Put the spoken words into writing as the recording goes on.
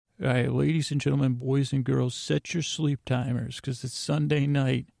All right, ladies and gentlemen, boys and girls, set your sleep timers because it's Sunday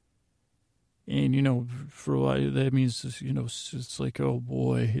night. And, you know, for a while, that means, you know, it's like, oh,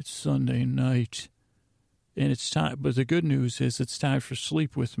 boy, it's Sunday night. And it's time. But the good news is it's time for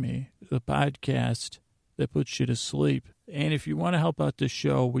Sleep With Me, the podcast that puts you to sleep. And if you want to help out the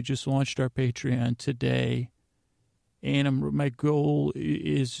show, we just launched our Patreon today. And my goal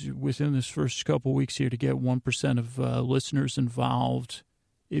is within this first couple weeks here to get 1% of listeners involved.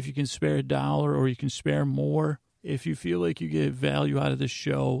 If you can spare $1 or you can spare more, if you feel like you get value out of the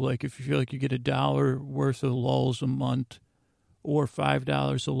show, like if you feel like you get $1 worth of lulls a month or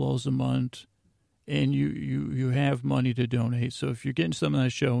 $5 of lulls a month, and you have money to donate. So if you're getting some of that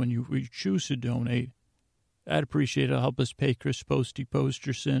show and you choose to donate, I'd appreciate it. It'll help us pay Chris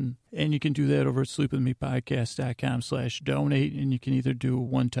Posterson. And you can do that over at sleepwithmepodcast.com/donate. And you can either do a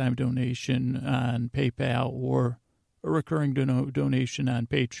one-time donation on PayPal or a recurring donation on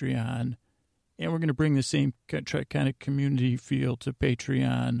Patreon. And we're going to bring the same kind of community feel to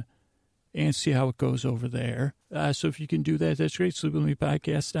Patreon and see how it goes over there. So if you can do that, that's great.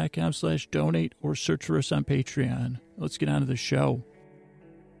 sleepwithmepodcast.com/donate or search for us on Patreon. Let's get on to the show.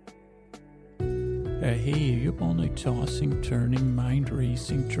 Hey, are you up all night tossing, turning, mind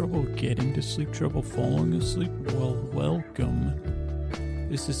racing, trouble getting to sleep, trouble falling asleep? Well, welcome.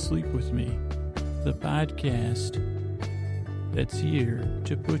 This is Sleep With Me, the podcast that's here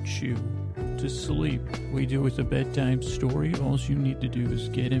to put you to sleep. We do with a bedtime story. All you need to do is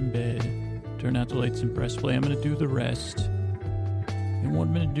get in bed, turn out the lights and press play. I'm going to do the rest. And what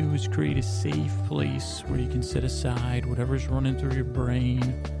I'm going to do is create a safe place where you can set aside whatever's running through your brain,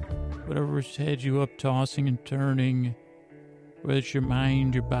 whatever's had you up tossing and turning, whether it's your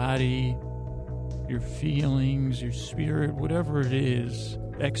mind, your body, your feelings, your spirit, whatever it is,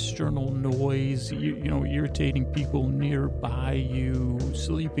 external noise, you know, irritating people nearby you,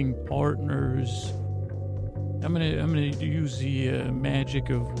 sleeping partners. I'm gonna use the magic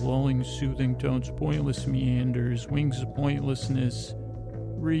of lulling, soothing tones, pointless meanders, wings of pointlessness,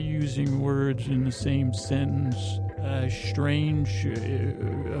 reusing words in the same sentence, strange,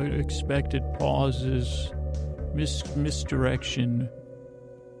 unexpected pauses, misdirection.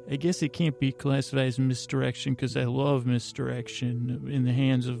 I guess it can't be classified as misdirection because I love misdirection in the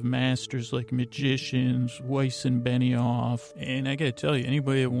hands of masters like magicians, Weiss and Benioff. And I got to tell you,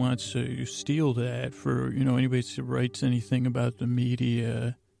 anybody that wants to steal that for, you know, anybody that writes anything about the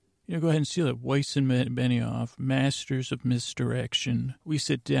media, you know, go ahead and steal it. Weiss and Benioff, masters of misdirection. We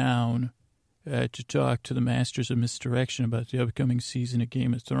sit down to talk to the masters of misdirection about the upcoming season of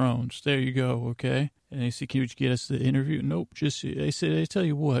Game of Thrones. There you go, okay? And they say, can you get us the interview? Nope. I said, I tell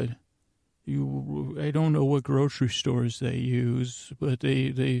you what, I don't know what grocery stores they use, but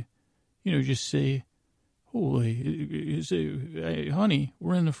they you know, just say, holy, honey,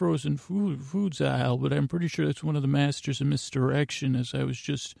 we're in the frozen foods aisle, but I'm pretty sure that's one of the masters of misdirection, as I was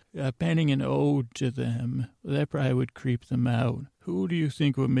just penning an ode to them. That probably would creep them out. Who do you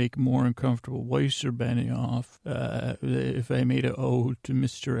think would make more uncomfortable, Weiss or Benioff, if I made an ode to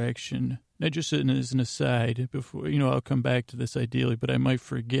misdirection? Now, just as an aside, before, you know, I'll come back to this ideally, but I might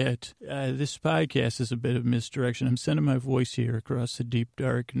forget. This podcast is a bit of misdirection. I'm sending my voice here across the deep,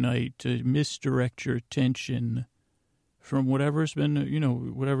 dark night to misdirect your attention from whatever's been, you know,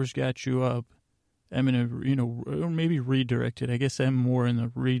 whatever's got you up. I'm going to, you know, or maybe redirect it. I guess I'm more in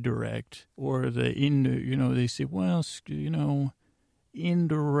the redirect or the, you know, they say, well, you know,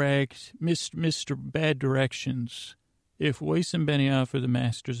 indirect, bad directions. If Weiss and Benioff are the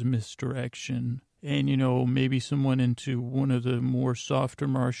masters of misdirection, and, you know, maybe someone into one of the more softer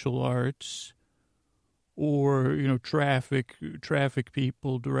martial arts, or, you know, traffic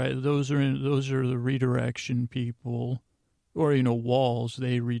people, those are the redirection people, or, you know, walls,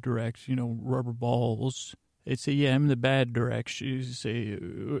 they redirect, you know, rubber balls. They'd say, yeah, I'm the bad direction. You say,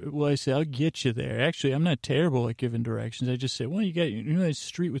 well, I say, I'll get you there. Actually, I'm not terrible at giving directions. I just say, well, you know that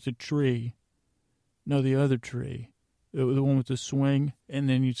street with the tree? No, the other tree. The one with the swing, and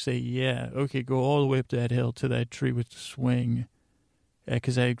then you'd say, yeah, okay, go all the way up that hill to that tree with the swing.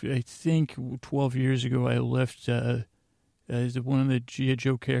 Because I think 12 years ago I left one of the G.I.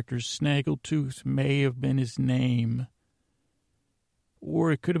 Joe characters, Snaggletooth may have been his name.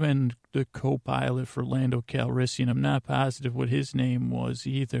 Or it could have been the co-pilot for Lando Calrissian. I'm not positive what his name was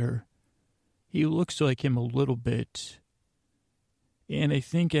either. He looks like him a little bit. And I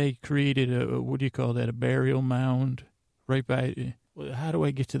think I created a burial mound right by, how do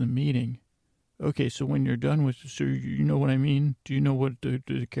I get to the meeting? Okay, so when you're done with, so you know what I mean? Do you know what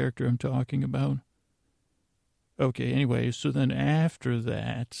the character I'm talking about? Okay, anyway, so then after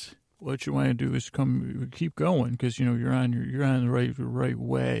that, what you want to do is keep going because, you're on the right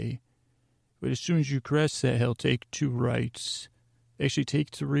way. But as soon as you crest that, he'll take 2 rights. Actually, take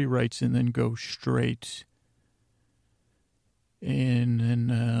 3 rights and then go straight. And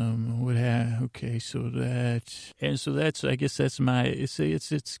then okay, so that's I guess that's my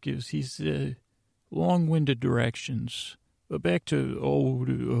he's long-winded directions. But back to old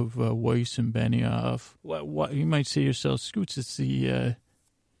of Weiss and Benioff. What you might say to yourself, Scoots, it's the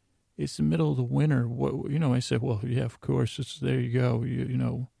middle of the winter. I said, well, yeah, of course, there you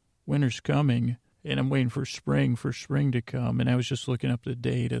go. Winter's coming, and I'm waiting for spring to come. And I was just looking up the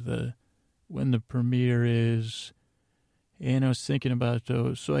date of when the premiere is. And I was thinking about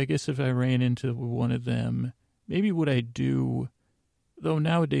those. So I guess if I ran into one of them, maybe what I'd do, though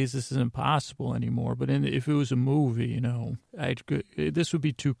nowadays this isn't possible anymore, but if it was a movie, this would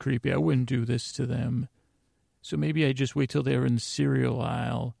be too creepy. I wouldn't do this to them. So maybe I'd just wait till they were in the cereal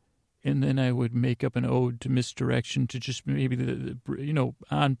aisle, and then I would make up an ode to misdirection to just maybe,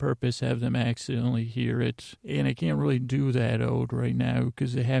 on purpose have them accidentally hear it. And I can't really do that ode right now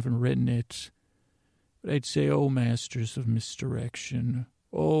because I haven't written it. But I'd say, oh, masters of misdirection.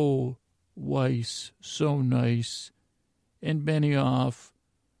 Oh, Weiss, so nice. And Benioff,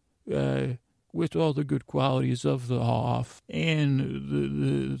 with all the good qualities of the Hoth and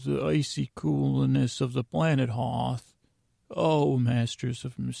the icy coolness of the planet Hoth. Oh, masters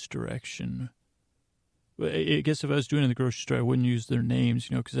of misdirection. But I guess if I was doing it in the grocery store, I wouldn't use their names,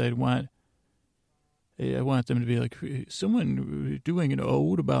 because I want them to be like, someone doing an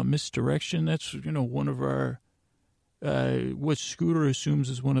ode about misdirection. That's, one of our, what Scooter assumes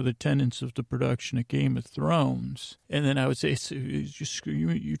is one of the tenets of the production of Game of Thrones. And then I would say, it's just,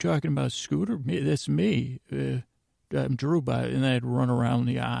 you talking about Scooter? That's me. I'm Drew by it. And I'd run around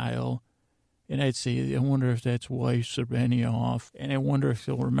the aisle. And I'd say, I wonder if that's Weiss or Benioff. And I wonder if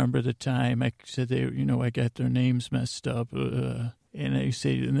they'll remember the time I said I got their names messed up. And I'd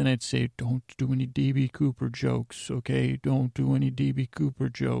say, don't do any D.B. Cooper jokes, okay? Don't do any D.B. Cooper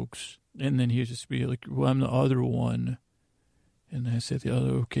jokes. And then he'd just be like, well, I'm the other one. And I said, the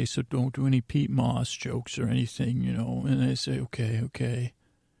other, okay, so don't do any Pete Moss jokes or anything, And I say, okay.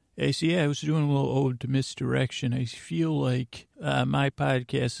 I see, I was doing a little ode to misdirection. I feel like my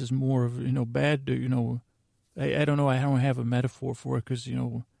podcast is more of, bad, I don't know, I don't have a metaphor for it because,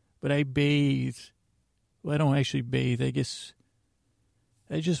 but I bathe. Well, I don't actually bathe, I guess.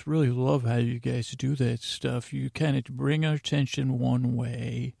 I just really love how you guys do that stuff. You kind of bring our attention one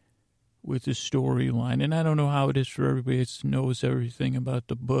way with the storyline. And I don't know how it is for everybody that knows everything about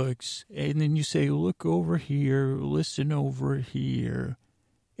the books. And then you say, look over here, listen over here.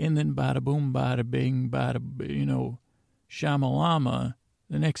 And then bada boom, bada bing, bada, shamalama.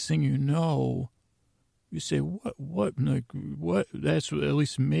 The next thing you know, you say, what, that's at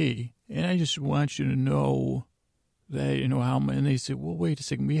least me. And I just want you to know that, how, and they say, well, wait a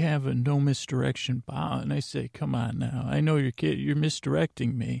second, we have a no misdirection bond. And I say, come on now. I know you're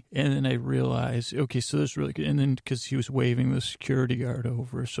misdirecting me. And then I realize, okay, so this really, and then because he was waving the security guard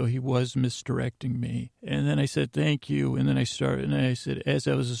over, so he was misdirecting me. And then I said, thank you. And then I said, as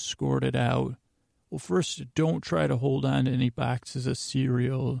I was escorted out, well, first, don't try to hold on to any boxes of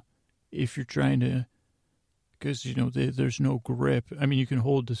cereal if you're trying to, because, there's no grip. I mean, you can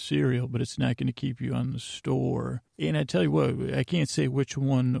hold the cereal, but it's not going to keep you on the store. And I tell you what, I can't say which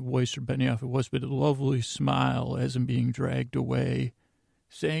one, Weiss or Benioff it was, but a lovely smile as I'm being dragged away,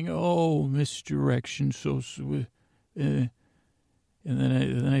 saying, oh, misdirection, so sweet. And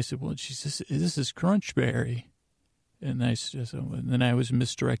then I said, well, this is Crunchberry. And then I was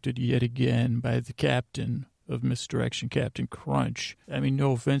misdirected yet again by the captain of misdirection, Captain Crunch. I mean,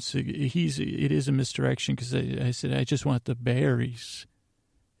 no offense, it is a misdirection because I said, I just want the berries.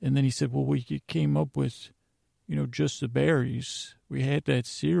 And then he said, well, we came up with, just the berries. We had that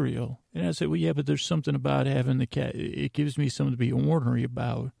cereal. And I said, well, yeah, but there's something about having the cat. It gives me something to be ornery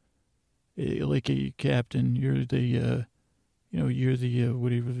about. Like a captain, you're the,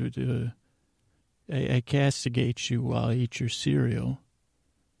 whatever, I castigate you while I eat your cereal.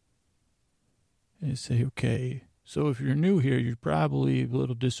 And I say, okay. So if you're new here, you're probably a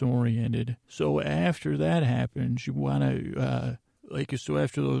little disoriented. So after that happens, you want to, so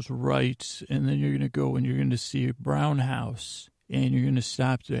after those rites, and then you're going to go and you're going to see a brown house, and you're going to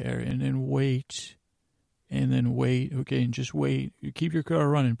stop there and then wait, okay, and just wait. You keep your car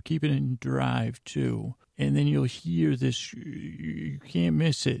running, keep it in drive too. And then you'll hear this, you can't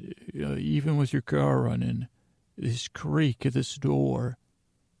miss it, even with your car running, this creak at this door.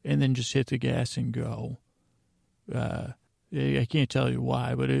 And then just hit the gas and go. I can't tell you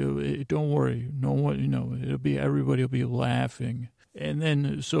why, but don't worry. No one, everybody will be laughing. And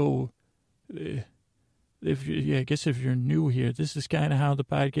then, so, I guess if you're new here, this is kind of how the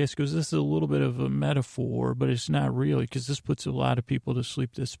podcast goes. This is a little bit of a metaphor, but it's not really, because this puts a lot of people to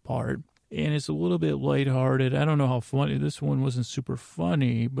sleep, this part. And it's a little bit lighthearted. I don't know how funny. This one wasn't super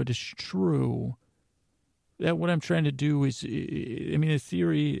funny, but it's true. That what I'm trying to do is, I mean, the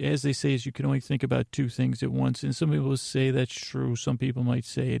theory, as they say, is you can only think about two things at once. And some people say that's true. Some people might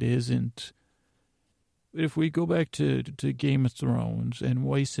say it isn't. But if we go back to Game of Thrones and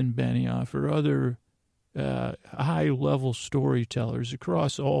Weiss and Benioff or other high-level storytellers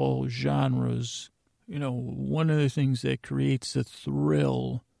across all genres, one of the things that creates a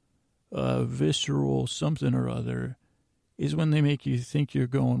thrill, visceral something or other, is when they make you think you're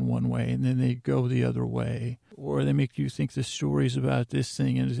going one way and then they go the other way. Or they make you think the story's about this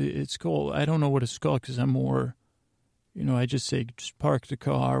thing. And it's called, I don't know what it's called because I'm more, I just say, just park the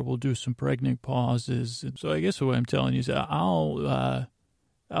car, we'll do some pregnant pauses. And so I guess what I'm telling you is I'll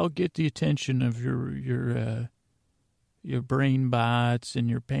get the attention of your brain bots and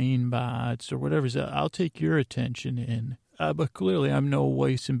your pain bots or whatever. I'll take your attention in. But clearly I'm no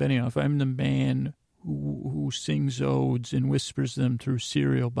Weiss and Benioff. I'm the man who sings odes and whispers them through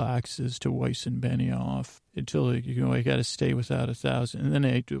cereal boxes to Weiss and Benioff until, I got to stay without 1,000. And then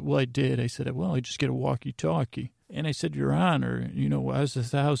I did. I said, I just get a walkie-talkie. And I said, Your Honor, I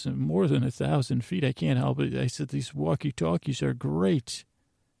was more than 1,000 feet. I can't help it. I said, these walkie-talkies are great.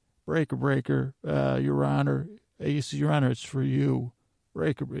 Breaker, Your Honor. I said, Your Honor, it's for you.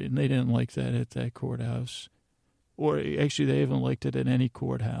 Breaker. And they didn't like that at that courthouse. Or actually, they haven't liked it at any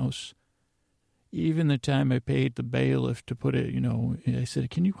courthouse. Even the time I paid the bailiff to put it, I said,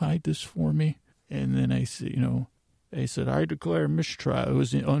 can you hide this for me? And then I said, I declare mistrial. It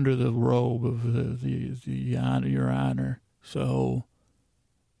was under the robe of the honor, Your Honor. So,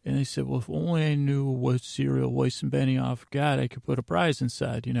 and they said, well, if only I knew what cereal Weiss and Benioff got, I could put a prize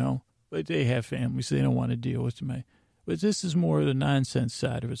inside, But they have families. They don't want to deal with me. But this is more the nonsense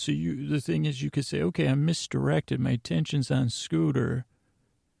side of it. So the thing is, you could say, okay, I'm misdirected. My attention's on Scooter.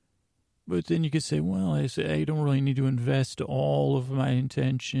 But then you could say, well, I don't really need to invest all of my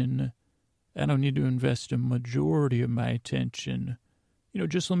attention. I don't need to invest a majority of my attention.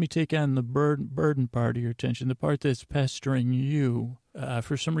 Just let me take on the burden part of your attention, the part that's pestering you.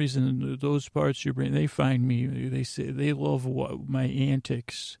 For some reason, those parts you bring, they find me, they say, they love my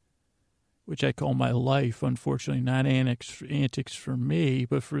antics, which I call my life, unfortunately, not antics for me,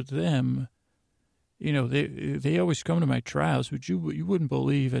 but for them. They always come to my trials, but you wouldn't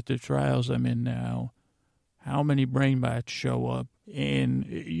believe at the trials I'm in now how many brain bots show up. And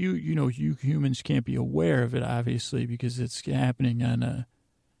you humans can't be aware of it, obviously, because it's happening on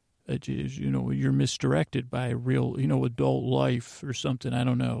you're misdirected by a real, adult life or something. I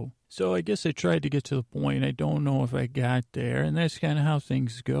don't know. So I guess I tried to get to the point. I don't know if I got there. And that's kind of how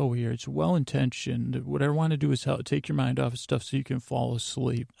things go here. It's well-intentioned. What I want to do is take your mind off of stuff so you can fall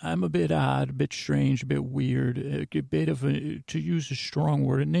asleep. I'm a bit odd, a bit strange, a bit weird, a bit of to use a strong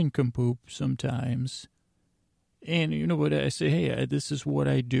word, a nincompoop sometimes. And what I say, hey, this is what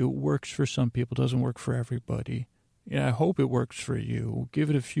I do. It works for some people, doesn't work for everybody. I hope it works for you. Give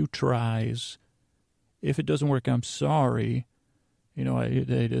it a few tries. If it doesn't work, I'm sorry. I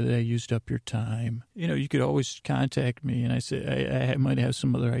used up your time. You could always contact me, and I say I might have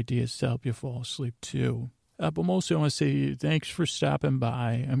some other ideas to help you fall asleep, too. But mostly I want to say thanks for stopping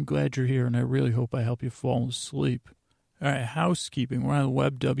by. I'm glad you're here, and I really hope I help you fall asleep. All right, housekeeping. We're on the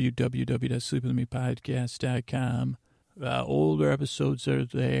web, www.sleepwithmepodcast.com. Older episodes are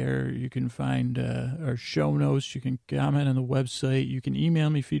there. You can find our show notes. You can comment on the website. You can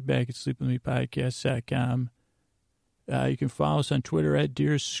email me feedback at sleepwithmepodcast.com. You can follow us on Twitter at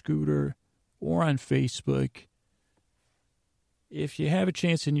Dear Scooter or on Facebook. If you have a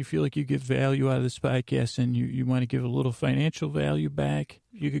chance and you feel like you get value out of this podcast and you want to give a little financial value back,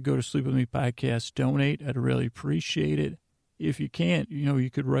 you could go to Sleep With Me Podcast, donate. I'd really appreciate it. If you can't, you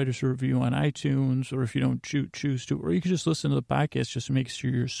could write us a review on iTunes, or if you don't choose to, or you could just listen to the podcast just to make sure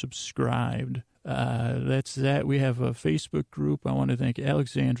you're subscribed. That's that. We have a Facebook group. I want to thank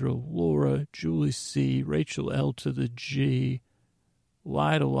Alexandra, Laura, Julie C., Rachel L to the G,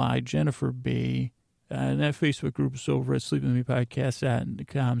 Lie to Lie, Jennifer B. And that Facebook group is over at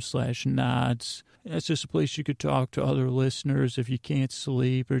sleepwithmepodcast.com/nods. That's just a place you could talk to other listeners if you can't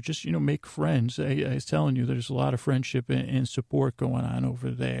sleep, or just, make friends. I was telling you, there's a lot of friendship and support going on over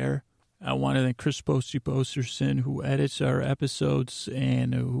there. I want to thank Chris Posterson, who edits our episodes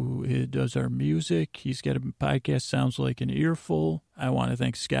and who does our music. He's got a podcast, Sounds Like an Earful. I want to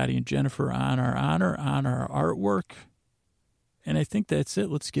thank Scotty and Jennifer on our artwork. And I think that's it.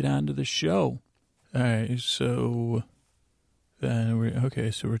 Let's get on to the show. All right, so So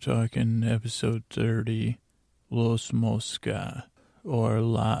we're talking episode 30, Los Mosca, or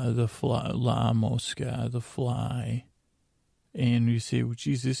La Mosca, the fly. And you say, well,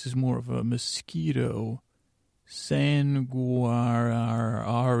 geez, this is more of a mosquito,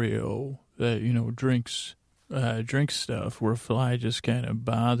 sanguinario, that, drinks stuff, where a fly just kind of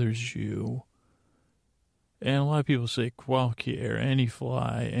bothers you. And a lot of people say cualquier, any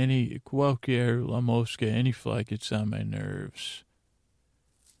fly, cualquier la mosca, any fly gets on my nerves.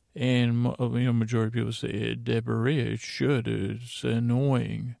 And, majority of people say debería, it should, it's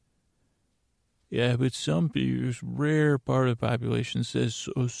annoying. Yeah, but some people, rare part of the population says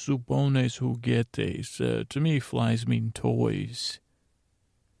supones juguetes. To me, flies mean toys.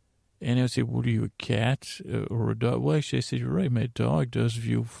 And I would say, what are you, a cat or a dog? Well, actually, I said, you're right, my dog does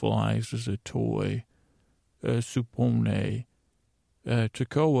view flies as a toy. Supone.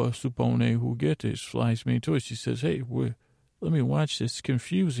 Tacoa supone juguetes, flies mean toys. She says, hey, let me watch this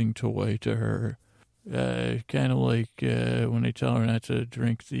confusing toy to her. Kind of like when they tell her not to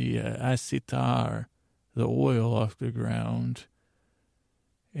drink the acetar, the oil off the ground.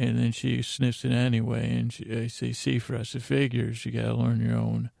 And then she sniffs it anyway, and I say, see, for us, it figures, you got to learn your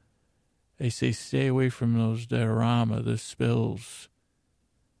own. I say, stay away from those diorama, the spills.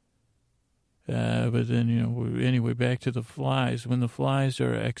 But then, anyway, back to the flies. When the flies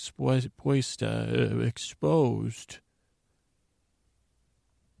are exposed,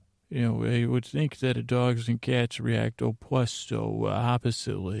 I would think that dogs and cats react opposto,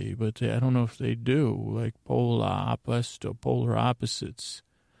 oppositely, but I don't know if they do, like polar opposites.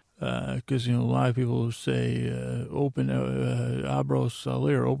 Because, a lot of people say, open, abro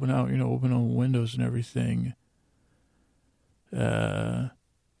salir, open out, open all the windows and everything.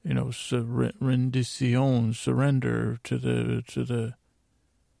 Rendición, surrender to the,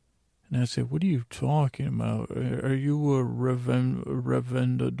 and I said, what are you talking about? Are you a revendedor?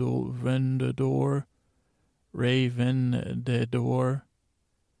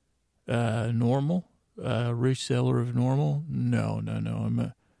 Normal? Reseller of normal? No. I'm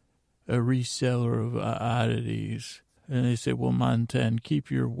a reseller of oddities. And they said, well, Montan,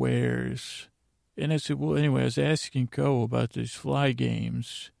 keep your wares. And I said, well, anyway, I was asking Ko about these fly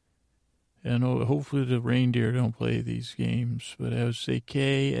games. And hopefully the reindeer don't play these games. But I would say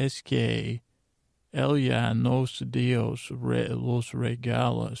KSK, Elia nos Dios los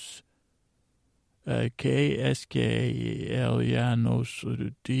regalos. KSK, Elia nos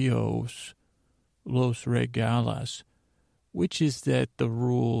Dios los regalas. Which is that the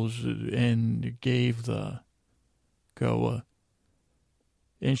rules and gave the Koa.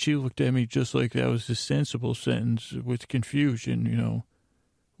 And she looked at me just like that was a sensible sentence with confusion,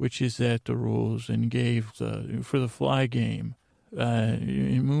 which is that the rules and gave for the fly game.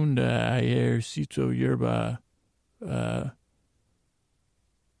 Imunda ayer cito yerba,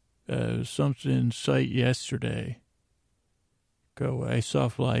 something sight yesterday. I saw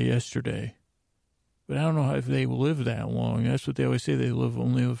fly yesterday. But I don't know if they live that long. That's what they always say. They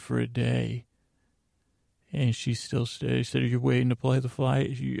only live for a day. And she still said, are you waiting to play the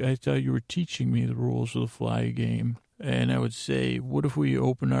fly? I thought you were teaching me the rules of the fly game. And I would say, what if we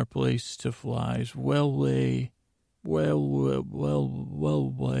open our place to flies? Well,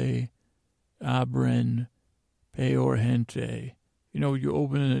 abren, peor gente. You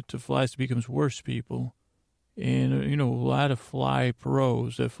open it to flies, it becomes worse people. And, a lot of fly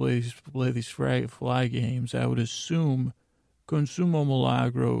pros that play these fly games, I would assume, consumo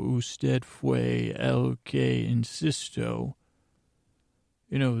milagro usted fue el que insisto.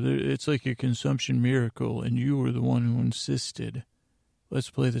 It's like a consumption miracle, and you were the one who insisted. Let's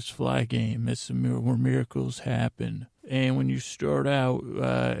play this fly game. That's where miracles happen. And when you start out,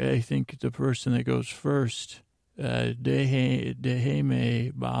 I think the person that goes first,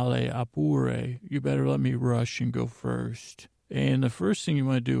 dejeme vale apure. You better let me rush and go first. And the first thing you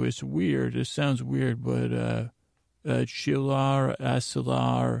want to do is weird. It sounds weird, but chilar,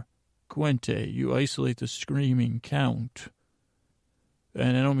 acilar, cuente. You isolate the screaming count.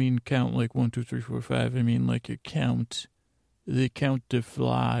 And I don't mean count like 1, 2, 3, 4, 5. I mean like a count. The count to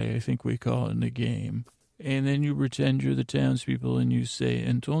fly, I think we call it in the game. And then you pretend you're the townspeople and you say,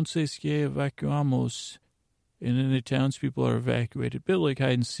 entonces que evacuamos. And then the townspeople are evacuated. A bit like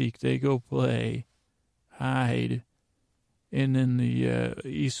hide and seek. They go play, hide. And then the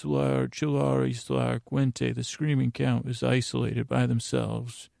Islar, Chilar, Islar, Cuente, the screaming count is isolated by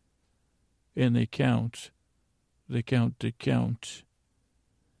themselves. And they count. They count to count.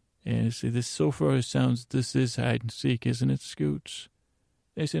 And see, this so far sounds, this is hide and seek, isn't it, Scoots?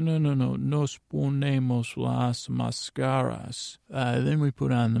 They say, no, nos ponemos las mascaras. Then we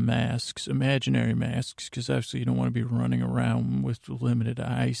put on the masks, imaginary masks, because obviously you don't want to be running around with limited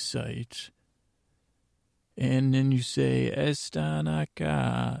eyesight. And then you say, están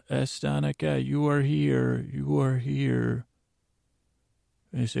acá, you are here.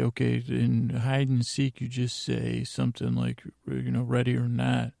 And they say, okay, in hide and seek, you just say something like, ready or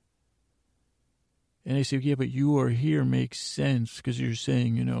not. And they say, yeah, but you are here makes sense because you're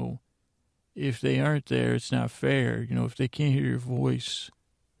saying, if they aren't there, it's not fair. If they can't hear your voice,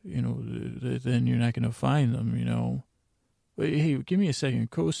 then you're not going to find them, But hey, give me a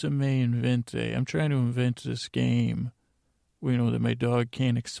second. Cosa me invente. I'm trying to invent this game, that my dog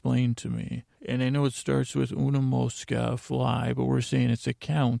can't explain to me. And I know it starts with una mosca, fly, but we're saying it's a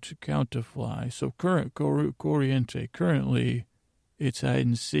count to fly. So corriente, currently, it's hide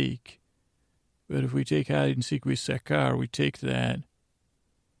and seek. But if we take hide and seek, we take that.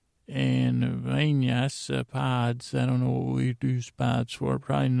 And vainas, pods, I don't know what we use pods for,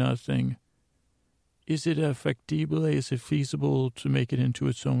 probably nothing. Is it factible? Is it feasible to make it into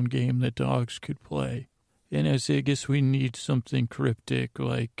its own game that dogs could play? And I guess we need something cryptic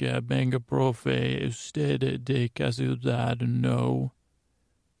like venga profe, usted de casualidad, no.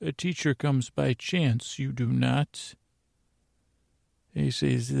 A teacher comes by chance, you do not. He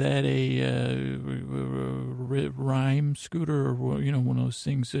says, is that a rhyme, Scooter, or, one of those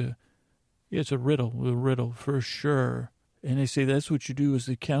things? Yeah, it's a riddle for sure. And they say that's what you do is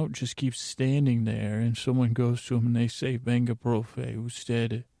the count just keeps standing there, and someone goes to him and they say, venga profe,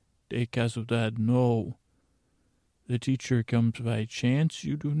 usted de casualidad, no. The teacher comes by chance,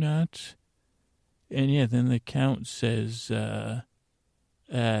 you do not. And yeah, then the count says,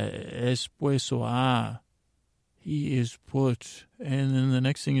 es puesto he is put. And then the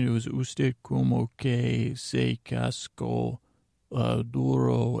next thing you do is usted como que se casco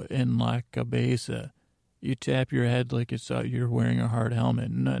duro en la cabeza. You tap your head like you're wearing a hard helmet.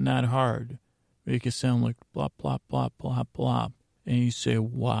 Not hard. Make it sound like plop, plop, plop, plop, plop. And you say,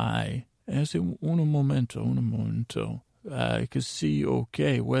 why? And I say, un momento. Because see,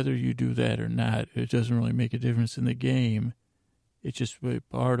 okay, whether you do that or not, it doesn't really make a difference in the game. It's just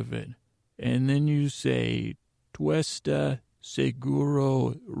part of it. And then you say, tuesta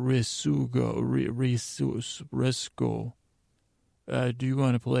seguro risco. Do you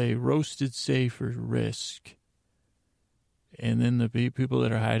want to play roasted safe or risk? And then the people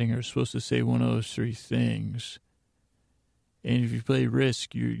that are hiding are supposed to say one of those three things. And if you play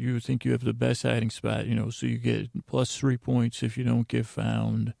risk, you think you have the best hiding spot, so you get +3 points if you don't get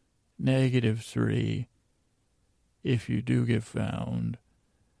found, -3 if you do get found.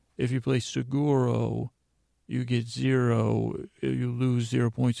 If you play seguro, you get 0. You lose 0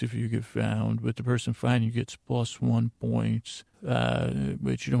 points if you get found, but the person finding you gets +1 points.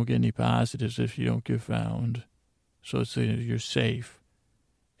 But you don't get any positives if you don't get found. So it's you're safe.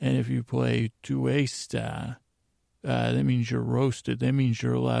 And if you play tuesta, that means you're roasted. That means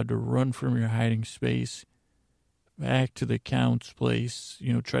you're allowed to run from your hiding space back to the count's place,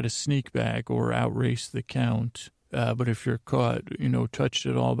 try to sneak back or outrace the count. But if you're caught, touched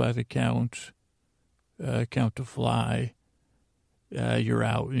at all by the count to fly, you're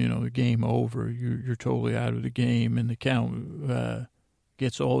out, the game over. You're totally out of the game, and the count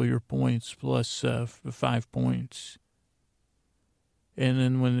gets all your points plus 5 points. And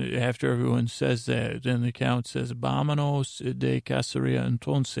then after everyone says that, then the count says, vámonos de cacería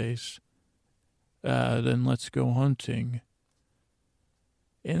entonces. Then let's go hunting.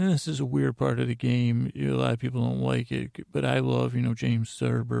 And this is a weird part of the game. A lot of people don't like it, but I love, James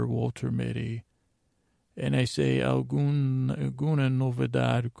Thurber, Walter Mitty. And I say, alguna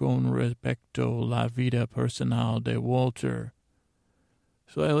novedad con respecto la vida personal de Walter.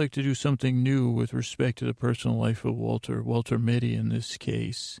 So I like to do something new with respect to the personal life of Walter Mitty in this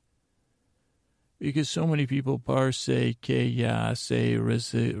case. Because so many people parse que ya se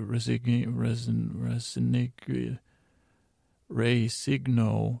resigno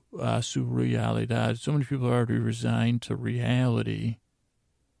a su realidad. So many people are already resigned to reality.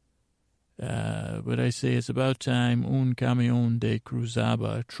 But I say it's about time un camión de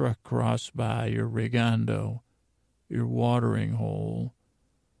cruzaba, a truck crossed by your regando, your watering hole.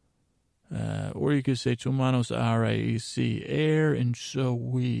 Or you could say tomanos RAEC, air and so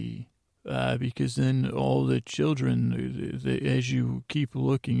we. Because then all the children, as you keep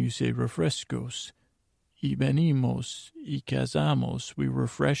looking, you say refrescos, y venimos, y cazamos, we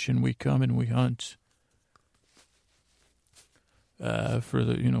refresh and we come and we hunt. For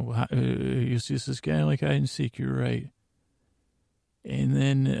the, you see, this is kind of like hide and seek, you're right. And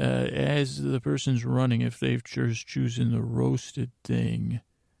then as the person's running, if they've chosen the roasted thing,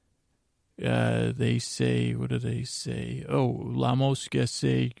 they say, what do they say? Oh, la mosca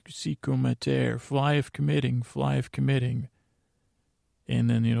se si commeter, fly of committing, fly of committing. And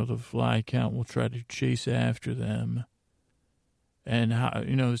then, the fly count will try to chase after them. And, how,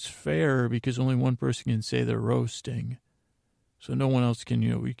 it's fair because only one person can say they're roasting. So no one else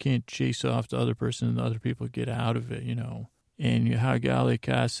can, we can't chase off the other person and the other people get out of it, And hagale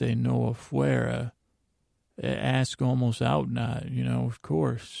case no afuera, ask almost out not, of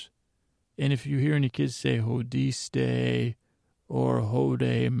course. And if you hear any kids say hodiste or hode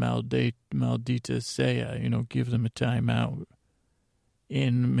maldita sea, give them a timeout.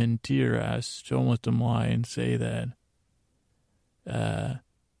 In mentiras, don't let them lie and say that.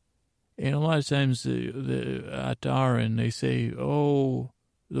 And a lot of times the Ataran, they say, oh,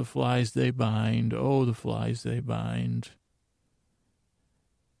 the flies they bind, oh, the flies they bind.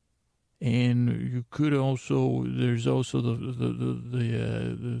 And you could also, there's also the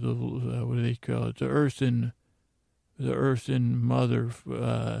what do they call it? The earthen mother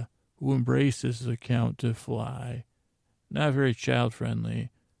who embraces the count to fly. Not very child friendly.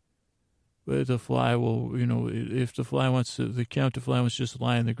 But the fly will, if the fly wants to, the count to fly wants to just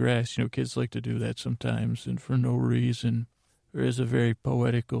lie in the grass, kids like to do that sometimes and for no reason. There is a very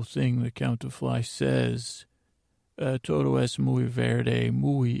poetical thing the count to fly says. Todo es muy verde,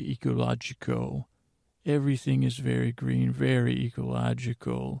 muy ecologico. Everything is very green, very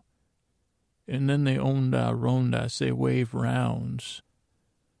ecological. And then they onda ronda, say wave rounds,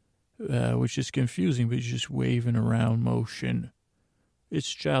 which is confusing, but it's just waving around motion. It's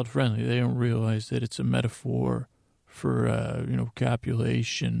child friendly. They don't realize that it's a metaphor for,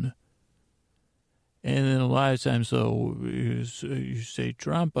 copulation. And then a lot of times, though, you say,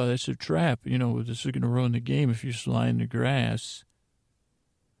 trampa, that's a trap. This is going to ruin the game if you slide in the grass.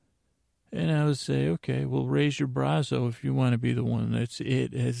 And I would say, okay, well, raise your brazo if you want to be the one that's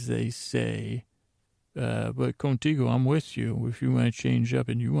it, as they say. But contigo, I'm with you. If you want to change up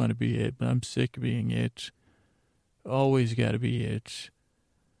and you want to be it, but I'm sick of being it. Always got to be it.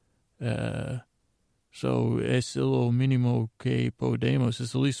 So es lo mínimo que podemos.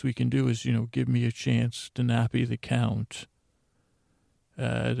 It's the least we can do is, give me a chance to not be the count.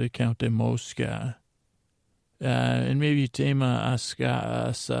 The count de Mosca. And maybe tema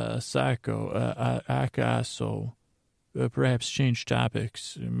saco, acaso. Perhaps change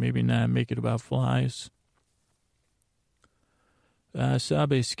topics. Maybe not make it about flies.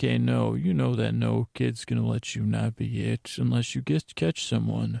 Sabes que no. You know that no kid's going to let you not be it unless you catch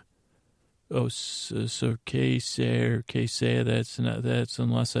someone. Oh, so que ser, that's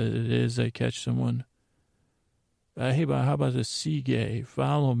unless it is I catch someone. Hey, how about the sigue?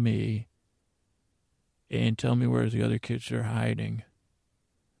 Follow me and tell me where the other kids are hiding.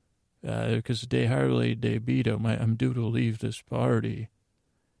 Because de harle de bido, I'm due to leave this party.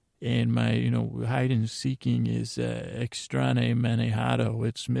 And my, hide and seeking is extrane manejado.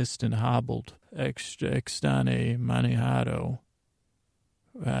 It's missed and hobbled. Extrane manejado.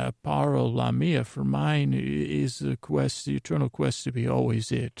 Paro la mia, for mine is the eternal quest to be always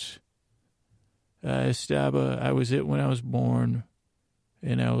it. Estaba, I was it when I was born,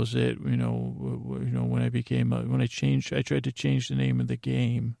 and I was it, when I became, I tried to change the name of the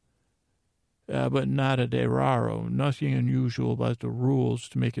game, but nada de raro, nothing unusual about the rules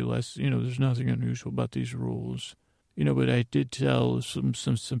to make it less, there's nothing unusual about these rules. But I did tell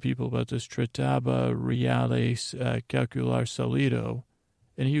some people about this trataba reales calcular salido.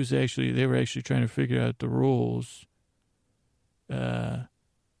 And they were actually trying to figure out the rules. And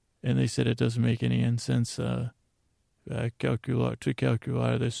they said it doesn't make any sense to calcular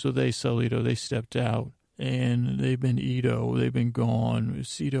this. So they stepped out. And they've been gone.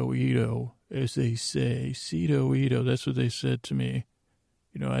 Cito Ito, as they say. Cito Ito, that's what they said to me.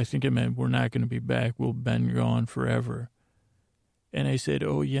 I think it meant we're not going to be back. We'll been gone forever. And I said,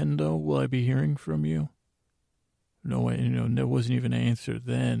 oh, Yendo, will I be hearing from you? No, there wasn't even an answer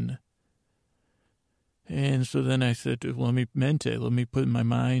then. And so then I said, let me put my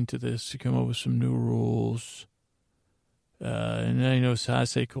mind to this to come up with some new rules. And then I noticed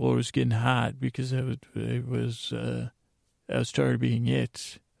Hase Color was getting hot because I was tired of being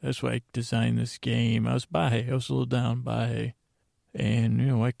it. That's why I designed this game. I was a little down by. And,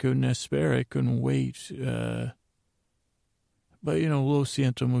 I couldn't espera. I couldn't wait. But, lo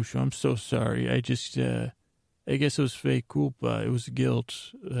siento mucho. I'm so sorry. I guess it was fake culpa. It was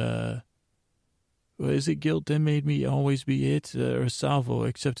guilt. Is it guilt that made me always be it? Or salvo,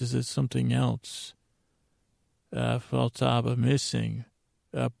 except is it something else? Faltaba, missing.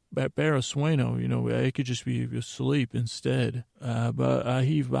 Pero sueño, I could just be asleep instead. But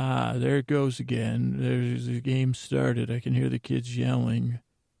ahiva, there it goes again. There's the game started. I can hear the kids yelling.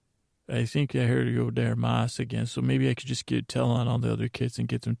 I think I heard it go der mas again, so maybe I could just tell on all the other kids and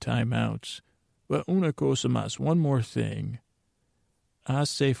get them timeouts. But una cosa más, one more thing.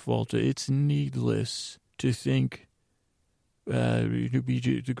 Hace falta, it's needless to think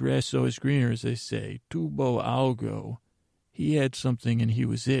the grass is always greener, as they say. Tuvo algo. He had something and he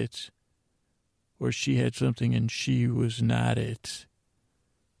was it. Or she had something and she was not it.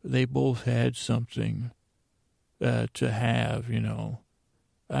 They both had something to have,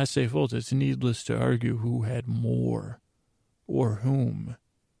 I say, folks, it's needless to argue who had more or whom.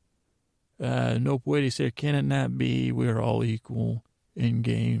 No puede ser, can it not be? We're all equal in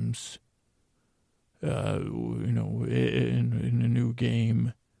games. In a new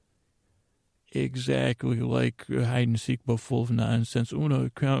game. Exactly like hide and seek, but full of nonsense.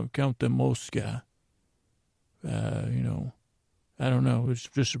 Count the Mosca. I don't know. It's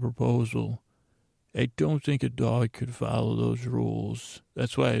just a proposal. I don't think a dog could follow those rules.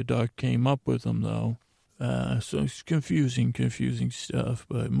 That's why a dog came up with them, though. So it's confusing stuff,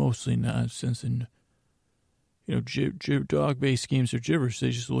 but mostly nonsense. And, dog-based games are gibberish. They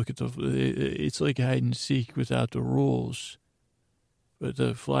just look at it's like hide and seek without the rules. But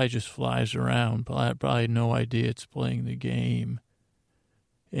the fly just flies around. Probably no idea it's playing the game.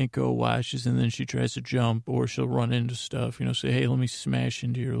 Inko watches, and then she tries to jump, or she'll run into stuff, say, hey, let me smash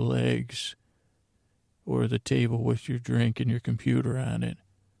into your legs. Or the table with your drink and your computer on it,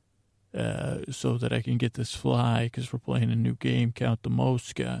 so that I can get this fly, because we're playing a new game, Count the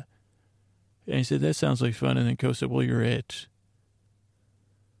Mosca. And he said, that sounds like fun. And then Ko said, well, you're it.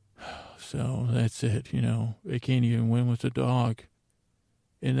 So that's it, They can't even win with the dog.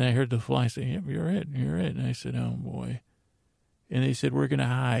 And then I heard the fly say, yep, you're it. And I said, oh, boy. And they said, we're going to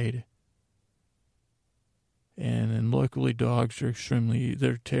hide. And then luckily dogs are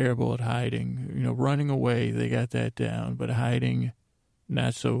they're terrible at hiding. Running away, they got that down. But hiding,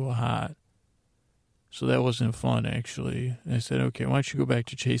 not so hot. So that wasn't fun, actually. And I said, okay, why don't you go back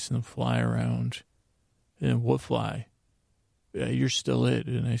to chasing the fly around? And what fly? You're still it.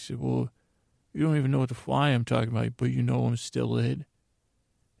 And I said, well, you don't even know what the fly I'm talking about, but I'm still it.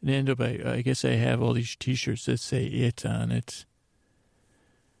 And end up, I guess I have all these T-shirts that say it on it.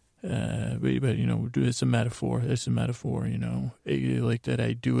 But it's a metaphor. It's a metaphor, like that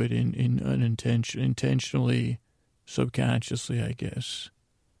I do it intentionally, subconsciously, I guess.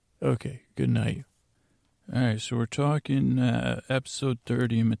 Okay, good night. All right, so we're talking episode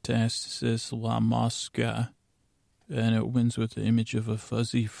 30, Metastasis, La Mosca, and it opens with the image of a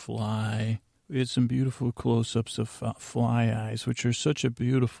fuzzy fly. We had some beautiful close-ups of fly eyes, which are such a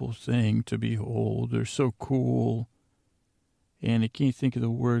beautiful thing to behold. They're so cool. And I can't think of the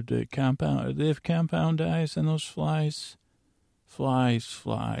word compound. They have compound eyes in those flies? Flies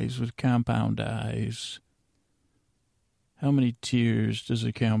with compound eyes. How many tears does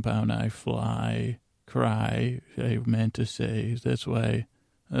a compound eye fly cry? I meant to say. That's why.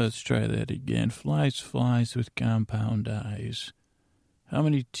 Let's try that again. Flies with compound eyes. How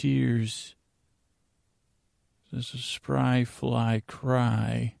many tears does a spry fly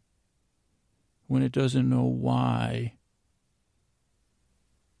cry when it doesn't know why?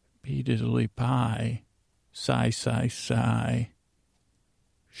 Repeatedly pie, sigh,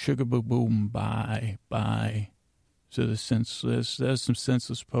 sugar boom, bye. So the senseless, that's some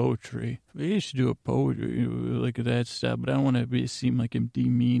senseless poetry. Maybe I should do a poetry like that stuff, but I don't want to seem like I'm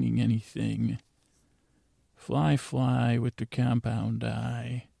demeaning anything. Fly with the compound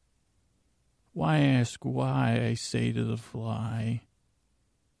eye. Why ask why, I say to the fly.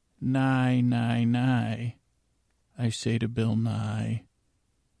 Nye, I say to Bill Nye.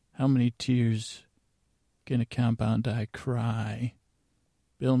 How many tears can a compound eye cry?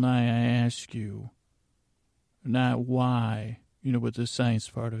 Bill Nye, I ask you. Not why, but the science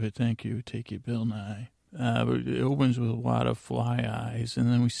part of it. Thank you. Take it, Bill Nye. But it opens with a lot of fly eyes,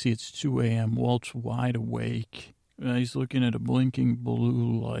 and then we see it's 2 a.m. Walt's wide awake. He's looking at a blinking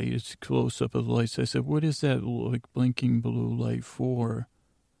blue light. It's a close-up of the lights. I said, what is that blinking blue light for?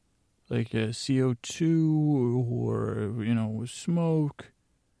 Like CO2 or, smoke?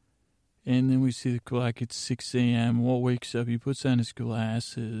 And then we see the clock. It's 6 a.m. Walt wakes up. He puts on his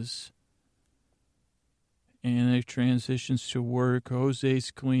glasses. And it transitions to work.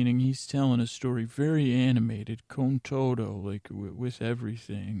 Jose's cleaning. He's telling a story. Very animated. Con todo, with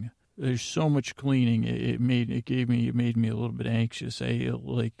everything. There's so much cleaning. It made me a little bit anxious.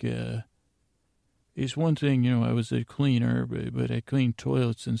 It's one thing, I was a cleaner, but I cleaned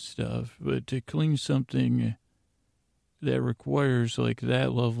toilets and stuff. But to clean something that requires like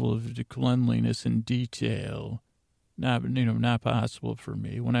that level of cleanliness and detail. Not possible for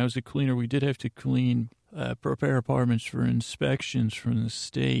me. When I was a cleaner, we did have to prepare apartments for inspections from the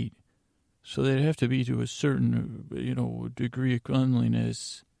state. So they'd have to be to a certain, degree of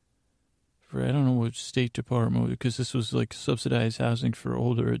cleanliness for, I don't know what State Department, because this was like subsidized housing for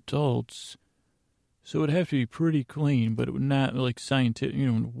older adults. So it would have to be pretty clean, but it would not like scientific,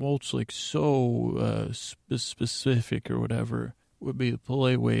 Walt's like so specific or whatever would be the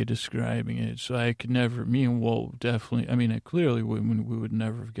polite way of describing it. So I could never, me and Walt definitely, clearly we would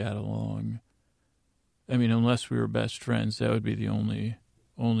never have got along. Unless we were best friends, that would be the only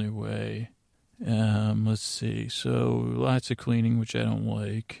way. Let's see. So lots of cleaning, which I don't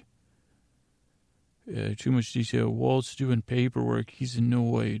like. Too much detail. Walt's doing paperwork. He's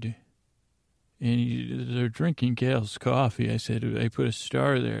annoyed. And they're drinking Gail's coffee. I put a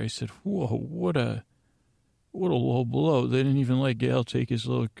star there. I said, whoa, what a low blow. They didn't even let Gail take his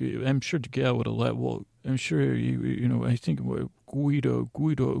little, I'm sure Gail would have let, well, I'm sure, I think Guido.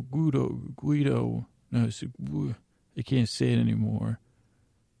 No, I can't say it anymore.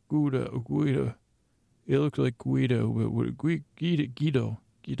 Guido. It looked like Guido, but Guido.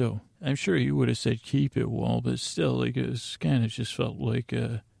 I'm sure he would have said keep it, Walt, but still, like, it kind of just felt like,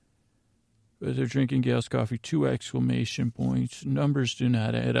 they're drinking Gail's coffee, 2 exclamation points. Numbers do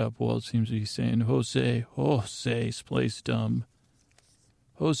not add up, Walt seems to be saying. Jose plays dumb.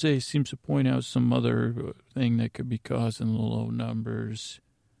 Jose seems to point out some other thing that could be causing the low numbers.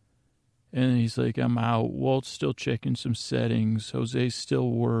 And he's like, I'm out. Walt's still checking some settings. Jose's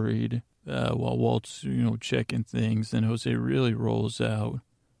still worried while Walt's, checking things. Then Jose really rolls out.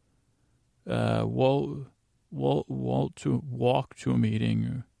 Walt to walk to a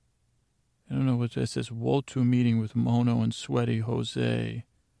meeting. I don't know what that says. Walt to a meeting with Mono and Sweaty Jose.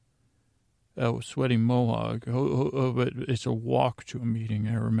 Sweaty Mohawk. But it's a walk to a meeting,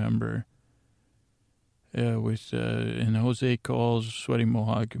 I remember. And Jose calls Sweaty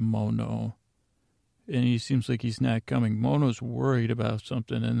Mohawk Mono. And he seems like he's not coming. Mono's worried about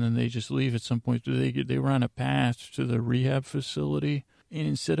something, and then they just leave at some point. They were on a path to the rehab facility. And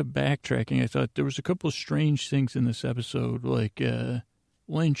instead of backtracking, I thought there was a couple of strange things in this episode, like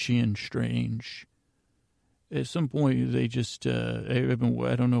Lynchian strange. At some point, they just, I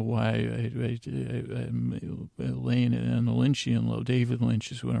don't know why I'm laying it on the Lynchian low. David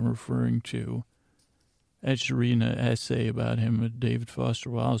Lynch is what I'm referring to. I just reading an essay about him, a David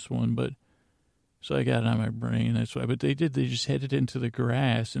Foster Wallace one, but so I got it on my brain. That's why. But they just headed into the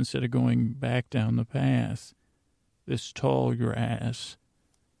grass instead of going back down the path. This tall grass.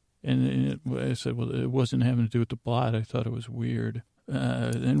 And I said, well, it wasn't having to do with the plot. I thought it was weird.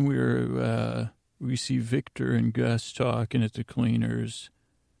 Then we see Victor and Gus talking at the cleaners.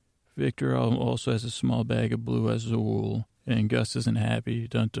 Victor also has a small bag of Blue Azul, and Gus isn't happy,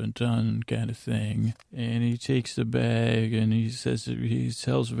 dun dun dun kind of thing. And he takes the bag and he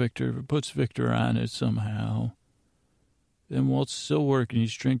tells Victor, puts Victor on it somehow. Then Walt's still working.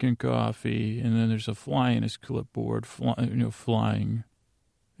 He's drinking coffee, and then there's a fly in his clipboard, flying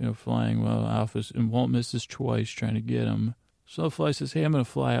well office, and Walt misses twice trying to get him. So the fly says, hey, I'm going to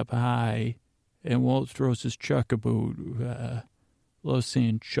fly up high. And Walt throws his chuck-a-boot. Loves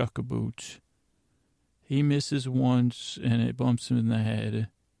saying chuck-a-boot. He misses once, and it bumps him in the head.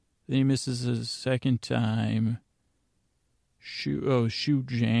 Then he misses a second time. Shoe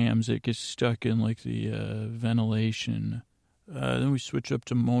jams. It gets stuck in, like, the ventilation. Then we switch up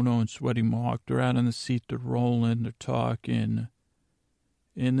to Mono and Sweaty Mohawk. They're out on the seat. They're rolling. They're talking.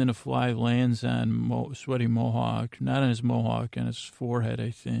 And then a fly lands on Sweaty Mohawk. Not on his mohawk, on his forehead, I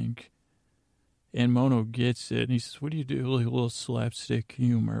think. And Mono gets it, and he says, what do you do? Like a little slapstick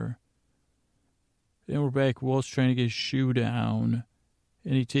humor. Then we're back. Walt's trying to get his shoe down,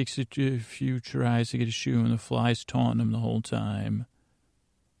 and he takes a few tries to get his shoe, and the fly's taunting him the whole time.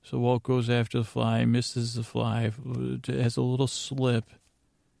 So Walt goes after the fly, misses the fly, has a little slip.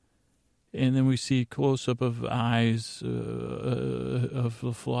 And then we see a close-up of eyes of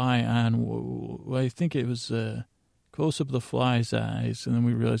the fly on, I think it was close-up of the fly's eyes, and then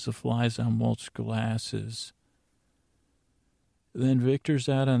we realize the fly's on Walt's glasses. Then Victor's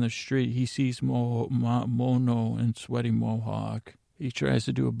out on the street. He sees Mono and Sweaty Mohawk. He tries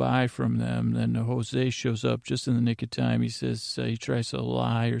to do a bye from them. Then Jose shows up just in the nick of time. He says he tries to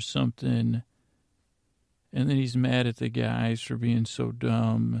lie or something. And then he's mad at the guys for being so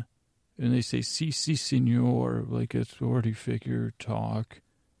dumb. And they say, si, senor, like authority figure talk.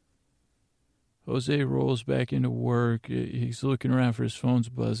 Jose rolls back into work. He's looking around for his phone's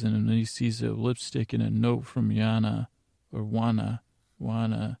buzzing, and then he sees a lipstick and a note from Juana.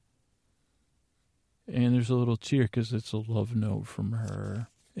 And And there's a little tear because it's a love note from her.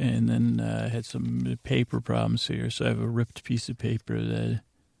 And then I had some paper problems here, so I have a ripped piece of paper that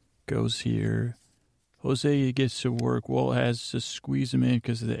goes here. Jose gets to work. Walt has to squeeze him in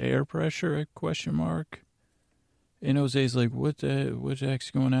because of the air pressure, question mark. And Jose's like, what the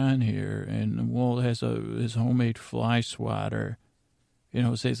heck's going on here? And Walt has his homemade fly swatter. And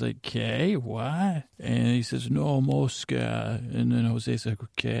Jose's like, okay, what? And he says, no, Mosca. And then Jose's like,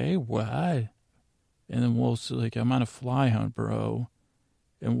 okay, what? And then Walt's like, I'm on a fly hunt, bro.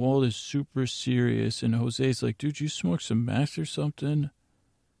 And Walt is super serious. And Jose's like, dude, you smoke some meth or something?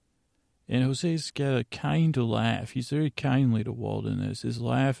 And Jose's got a kind laugh. He's very kindly to Walt in this. His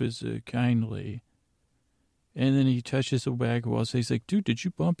laugh is kindly. And then he touches the back of Walt. He's like, dude, did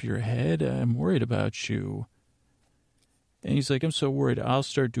you bump your head? I'm worried about you. And he's like, I'm so worried. I'll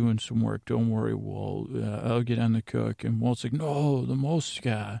start doing some work. Don't worry, Walt. I'll get on the cook. And Walt's like, no, the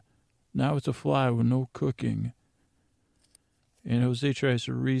Mosca. Now it's a fly with no cooking. And Jose tries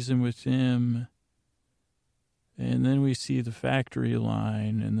to reason with him. And then we see the factory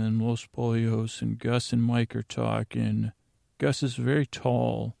line. And then Los Pollos and Gus and Mike are talking. Gus is very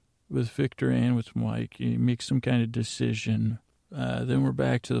tall with Victor and with Mike. He makes some kind of decision. Then we're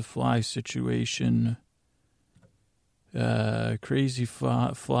back to the fly situation. Crazy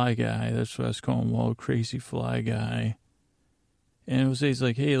fly guy. That's what I was calling Walt, crazy fly guy. And Jose's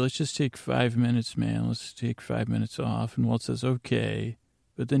like, hey, let's just take 5 minutes, man. Let's take 5 minutes off. And Walt says, okay.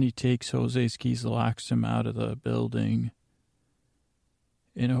 But then he takes Jose's keys, locks him out of the building.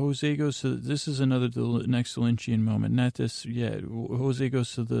 And Jose goes to, this is another next Lynchian moment. Not this yet. Jose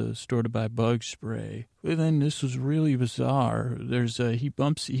goes to the store to buy bug spray. And then this was really bizarre. There's after he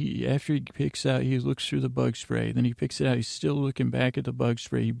picks out, he looks through the bug spray. Then he picks it out. He's still looking back at the bug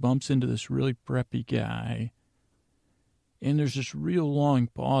spray. He bumps into this really preppy guy. And there's this real long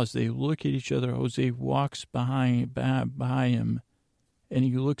pause. They look at each other. Jose walks by him, and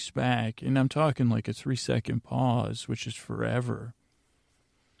he looks back. And I'm talking like a 3-second pause, which is forever,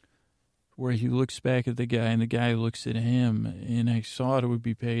 where he looks back at the guy, and the guy looks at him. And I thought it would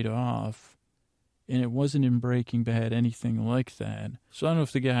be paid off. And it wasn't in Breaking Bad anything like that. So I don't know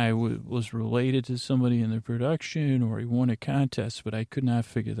if the guy was related to somebody in the production or he won a contest, but I could not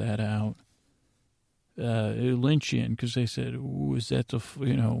figure that out. Lynchian, because they said, was that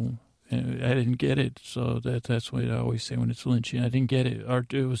and I didn't get it. So that's what I always say when it's Lynchian. I didn't get it.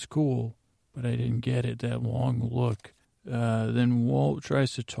 It was cool, but I didn't get it, that long look. Then Walt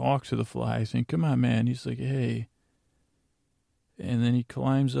tries to talk to the fly. I think, come on, man. He's like, hey. And then he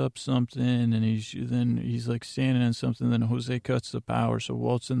climbs up something, and he's like standing on something. Then Jose cuts the power, so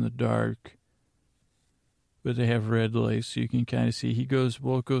Walt's in the dark. But they have red lights, so you can kind of see.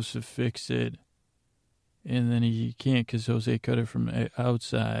 Walt goes to fix it. And then he can't because Jose cut it from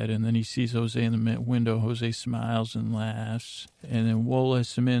outside. And then he sees Jose in the window. Jose smiles and laughs. And then Walt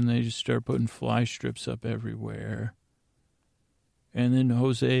lets him in. They just start putting fly strips up everywhere. And then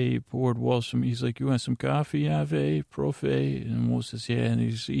Jose poured Walt some. He's like, you want some coffee, Ave, Profe? And Walt says, yeah. And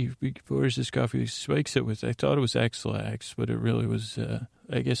he pours his coffee. He spikes it with, I thought it was X-Lax, but it really was,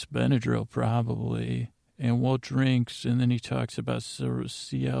 I guess, Benadryl probably. And Walt drinks, and then he talks about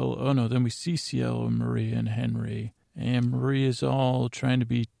Cielo. Oh, no, then we see Cielo and Maria and Henry. And Maria's all trying to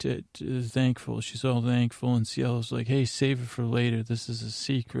be thankful. She's all thankful, and Cielo's like, hey, save it for later. This is a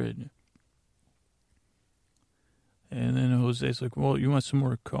secret. And then Jose's like, well, you want some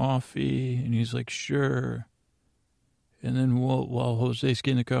more coffee? And he's like, sure. And then while Jose's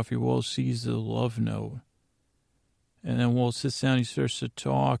getting the coffee, Walt sees the love note. And then Walt sits down, he starts to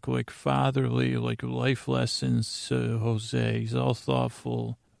talk like fatherly, like life lessons to Jose. He's all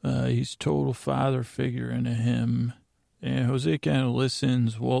thoughtful. He's total father figure into him. And Jose kind of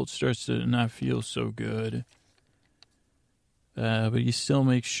listens. Walt starts to not feel so good. But he still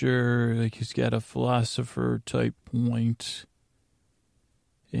makes sure like he's got a philosopher type point.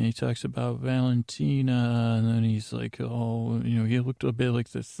 And he talks about Valentina, and then he's like, oh, he looked a bit like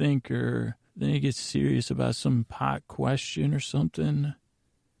the thinker. Then he gets serious about some pot question or something.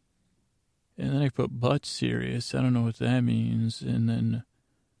 And then I put butt serious. I don't know what that means. And then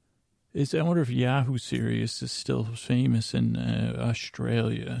I wonder if Yahoo Serious is still famous in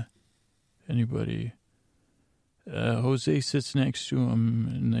Australia. Anybody? Jose sits next to him,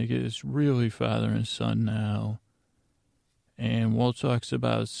 and they get it's really father and son now. And Walt talks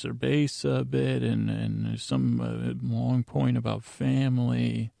about Cerveza a bit and some long point about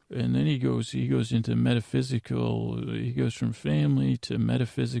family. And then he goes into metaphysical. He goes from family to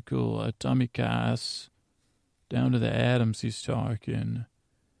metaphysical atomicas down to the atoms he's talking.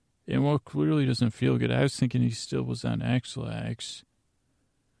 And Walt clearly doesn't feel good. I was thinking he still was on X-Lax.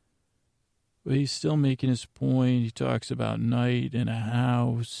 But he's still making his point. He talks about night in a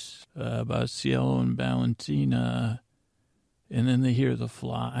house, about Cielo and Valentina. And then they hear the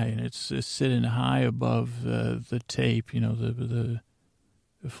fly, and it's sitting high above the tape, the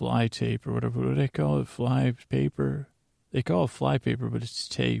fly tape or whatever. What do they call it? Fly paper? They call it fly paper, but it's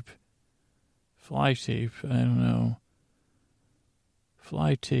tape. Fly tape, I don't know.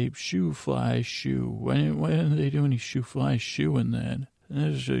 Fly tape, shoe fly, shoe. Why didn't they do any shoe fly shoeing then? And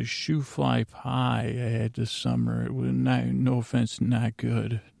there's a shoe fly pie I had this summer. It was no offense, not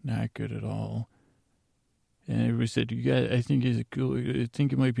good. Not good at all. And everybody said, I think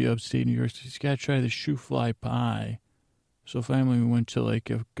it might be upstate New York. You got to try the shoe fly pie. So finally we went to like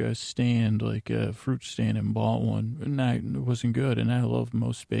a stand, like a fruit stand, and bought one. It wasn't good, and I love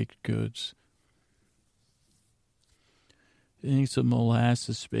most baked goods. I think it's a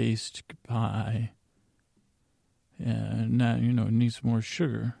molasses-based pie. And it needs more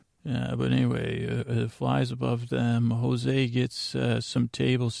sugar. But anyway, it flies above them. Jose gets some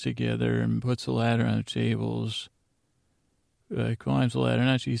tables together and puts a ladder on the tables. Climbs the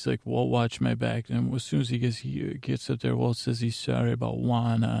ladder. He's like, Walt, watch my back. And as soon as he gets up there, Walt says he's sorry about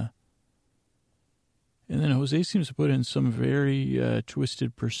Juana. And then Jose seems to put in some very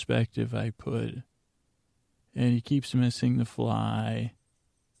twisted perspective, I put. And he keeps missing the fly.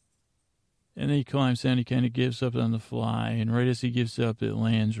 And then he climbs down, he kind of gives up on the fly, and right as he gives up, it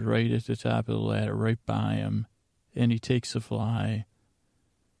lands right at the top of the ladder, right by him. And he takes the fly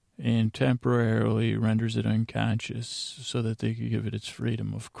and temporarily renders it unconscious so that they could give it its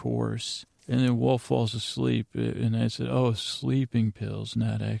freedom, of course. And then Walt falls asleep, and I said, sleeping pills,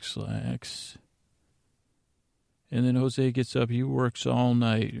 not X-Lax. And then Jose gets up, he works all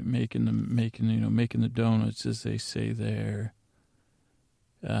night making the donuts, as they say there.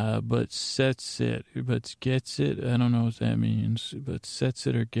 But gets it, I don't know what that means, but sets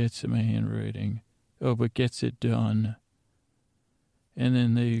it or gets it, my handwriting. But gets it done. And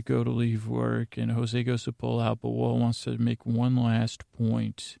then they go to leave work, and Jose goes to pull out, but Walt wants to make one last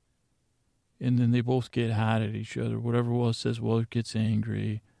point. And then they both get hot at each other. Whatever Walt says, Walt gets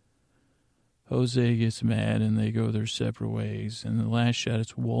angry. Jose gets mad, and they go their separate ways. And the last shot,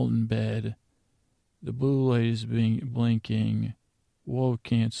 it's Walt in bed. The blue light is blinking. Walt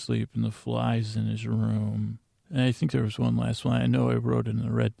can't sleep, and the fly's in his room. And I think there was one last line. I know I wrote it in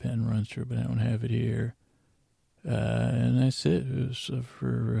the red pen run through, but I don't have it here. And that's it. It was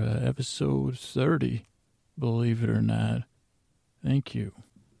for episode 30, believe it or not. Thank you.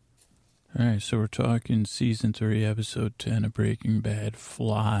 All right, so we're talking season 3, episode 10 of Breaking Bad.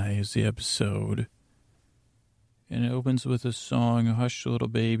 Fly is the episode. And it opens with a song, Hush Little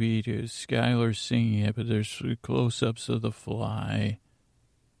Baby, to Skylar singing it, but there's close-ups of the fly.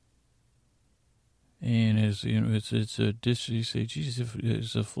 And it's a dish, you say, geez, if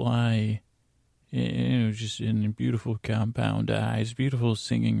it's a fly, just in beautiful compound eyes, beautiful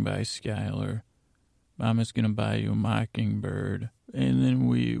singing by Skylar. Mama's gonna buy you a mockingbird. And then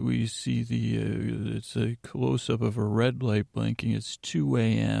we see it's a close-up of a red light blinking. It's 2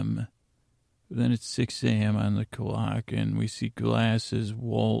 a.m., Then it's 6 a.m. on the clock, and we see glasses.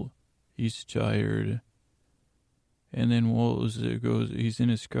 Walt, he's tired. And then Walt he's in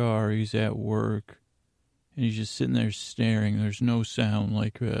his car, he's at work, and he's just sitting there staring. There's no sound,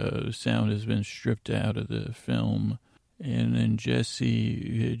 like the sound has been stripped out of the film. And then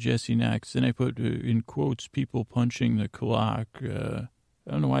Jesse knocks. Then I put in quotes, people punching the clock. I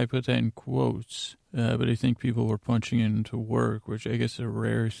don't know why I put that in quotes, but I think people were punching into work, which I guess is a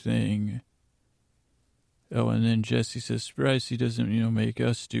rare thing. Oh, and then Jesse says, surprised he doesn't, make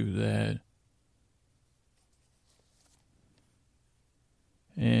us do that.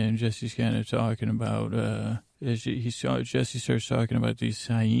 And Jesse's kind of talking about, Jesse starts talking about this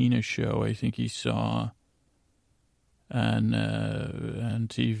hyena show I think he saw on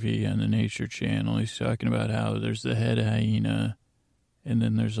TV, on the Nature Channel. He's talking about how there's the head hyena, and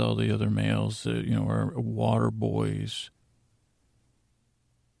then there's all the other males that, are water boys.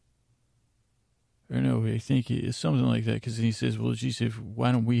 Or no, I think it's something like that, because he says, well, geez,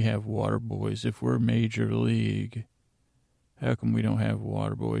 why don't we have water boys? If we're major league, how come we don't have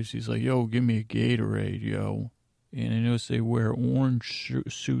water boys? He's like, yo, give me a Gatorade, yo. And I notice they wear orange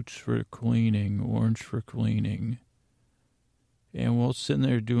suits for cleaning, orange for cleaning. And Walt's sitting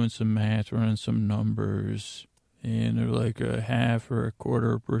there doing some math, running some numbers, and they're like a half or a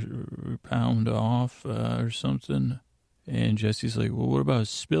quarter pound off or something. And Jesse's like, well, what about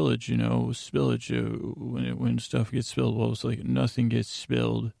spillage? Spillage, when stuff gets spilled. Walt's like, nothing gets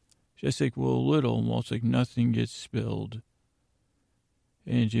spilled. Jesse's like, well, a little. And Walt's like, nothing gets spilled.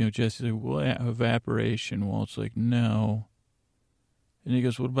 And, Jesse's like, well, evaporation. Walt's like, no. And he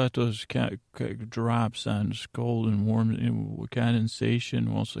goes, what about those drops on cold and warm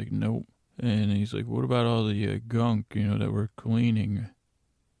condensation? Well, it's like, nope. And he's like, what about all the gunk, that we're cleaning?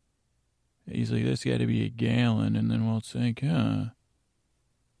 He's like, that's got to be a gallon. And then Walt's like, good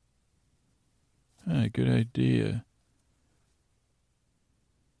idea.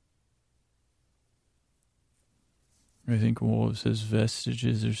 I think Walt says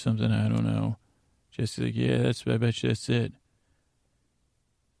vestiges or something, I don't know. Jesse's like, yeah, I bet you that's it.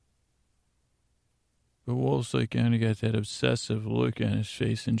 But Walt's like, kind of got that obsessive look on his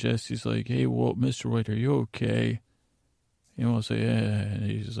face, and Jesse's like, hey, Walt, Mr. White, are you okay? And Walt's like, yeah, and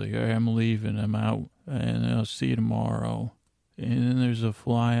he's like, all right, I'm leaving, I'm out, and I'll see you tomorrow. And then there's a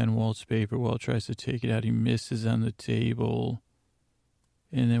fly on Walt's paper. Walt tries to take it out, he misses on the table.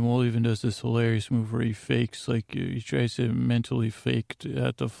 And then Walt even does this hilarious move where he fakes, like, he tries to mentally fake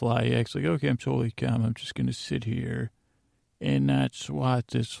out the fly. He acts like, okay, I'm totally calm, I'm just going to sit here and not swat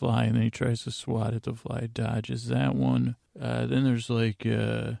this fly. And then he tries to swat at the fly, dodges that one. Then there's like,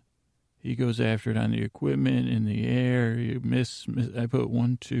 he goes after it on the equipment, in the air. He miss. I put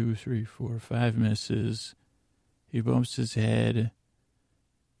 1, 2, 3, 4, 5 misses. He bumps his head.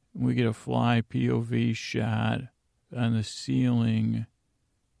 We get a fly POV shot on the ceiling.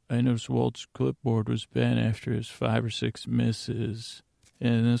 I noticed Walt's clipboard was bent after his 5 or 6 misses.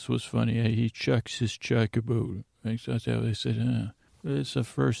 And this was funny. He chucks his chuckaboo. That's how they said, it's the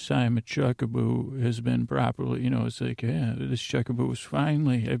first time a chuckaboo has been properly, it's like, yeah, this chuckaboo was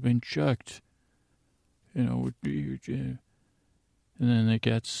finally, I've been chucked. And then they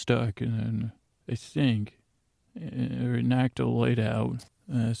got stuck, and then I think, or it knocked the light out.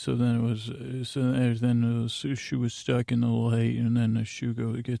 So then the shoe was stuck in the light, and then the shoe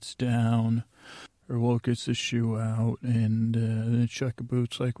gets down. Or Walt gets the shoe out, and then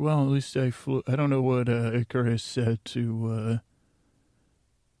Chuckaboot's like, well, at least I flew. I don't know what Icarus said to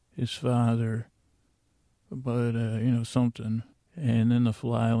his father, but, something. And then the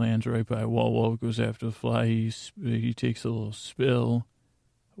fly lands right by Walt. Walt goes after the fly. He takes a little spill.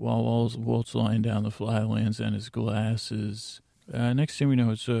 While Walt's lying down, the fly lands on his glasses. Next thing we know,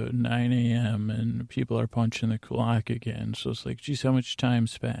 it's 9 a.m., and people are punching the clock again. So it's like, geez, how much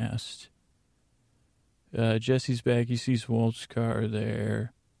time's passed? Jesse's back. He sees Walt's car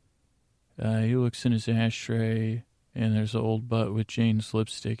there. He looks in his ashtray, and there's an old butt with Jane's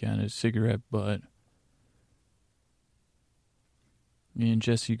lipstick on his cigarette butt. And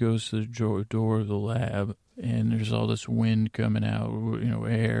Jesse goes to the door of the lab, and there's all this wind coming out,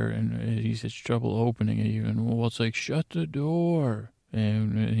 air, and he has trouble opening it even. Walt's like, shut the door.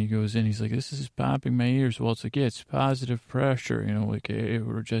 And he goes in, he's like, this is popping my ears. Walt's like, yeah, it's positive pressure,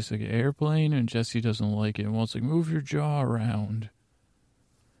 or just like an airplane. And Jesse doesn't like it. And Walt's like, move your jaw around.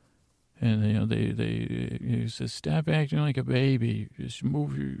 And, he says, stop acting like a baby. Just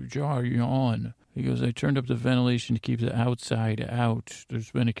move your jaw, yawn. He goes, I turned up the ventilation to keep the outside out.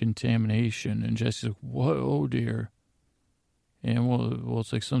 There's been a contamination. And Jesse's like, what? Oh, dear. And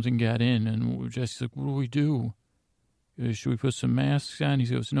Walt's like, something got in. And Jesse's like, what do we do? Should we put some masks on? He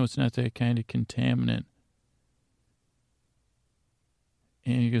goes, no, it's not that kind of contaminant.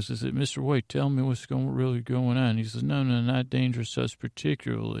 And he goes, is it Mr. White? Tell me what's really going on. He says, no, not dangerous to us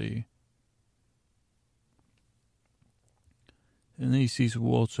particularly. And then he sees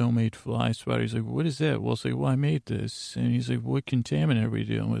Walt's homemade fly swatter. He's like, what is that? Walt's like, well, I made this. And he's like, what contaminant are we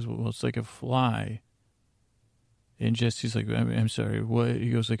dealing with? Well, it's like a fly. And Jesse's like, I'm sorry, what? He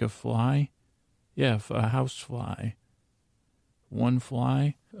goes, like a fly? Yeah, a house fly. One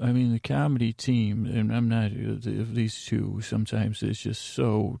fly? I mean, the comedy team, and I'm not, of these two, sometimes it's just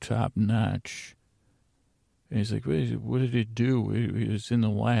so top-notch. And he's like, what did it do? It's in the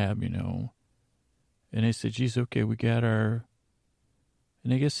lab, And I said, geez, okay, we got our...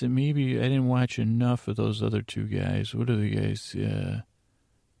 And I guess that maybe I didn't watch enough of those other two guys. What are the guys?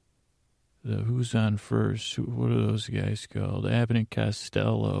 Who's on first? What are those guys called? Abbott and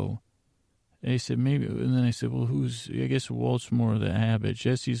Costello. And I said, maybe, and then I said, well, I guess Walt's more of the Abbott.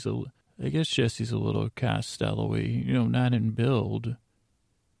 Jesse's a little Costello-y, not in build.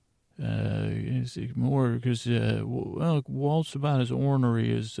 Is more, because, Walt's about as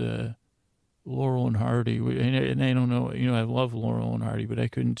ornery as Laurel and Hardy. And I don't know, I love Laurel and Hardy, but I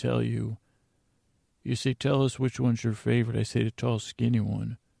couldn't tell you. You say, tell us which one's your favorite. I say the tall, skinny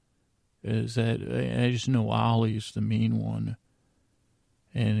one. Is that, I just know Ollie's the mean one.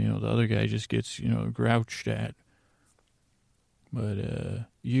 And, the other guy just gets, grouched at. But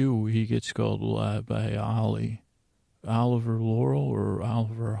he gets called by Ollie. Oliver Laurel or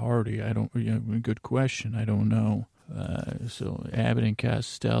Oliver Hardy? I don't, good question. I don't know. So Abbott and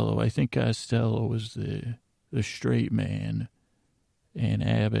Costello. I think Costello was the straight man. And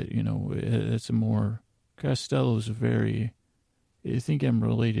Abbott, you know, it's a more, Costello's very, I think I'm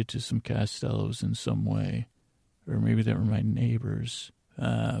related to some Costellos in some way. Or maybe they were my neighbors.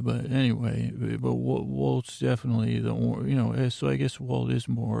 But anyway, but Walt's definitely the, you know, so I guess Walt is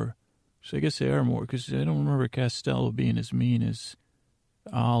more, so I guess they are more, because I don't remember Costello being as mean as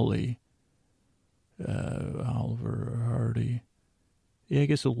Ollie, Oliver Hardy. Yeah, I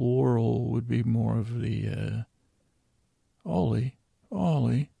guess Laurel would be more of the, Ollie.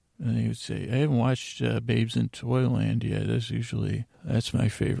 And he would say, I haven't watched Babes in Toyland yet. That's my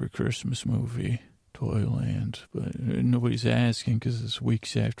favorite Christmas movie. Toyland, but nobody's asking because it's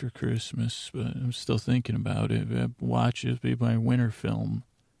weeks after Christmas, but I'm still thinking about it. Watch it. It'll be my winter film.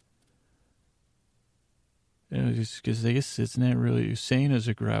 Just because I guess it's not really, Santa's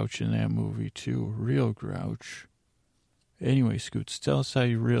a grouch in that movie too, a real grouch. Anyway, Scoots, tell us how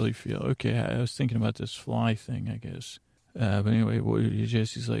you really feel. Okay, I was thinking about this fly thing, I guess. But anyway,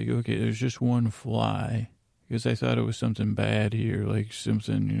 Jesse's like, okay, there's just one fly. Because I thought it was something bad here, like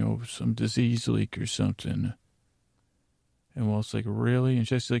something, you know, some disease leak or something. And Walt's like, really? And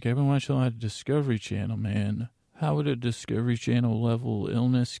Jesse's like, I've been watching a lot of Discovery Channel, man. How would a Discovery Channel level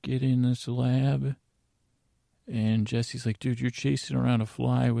illness get in this lab? And Jesse's like, dude, you're chasing around a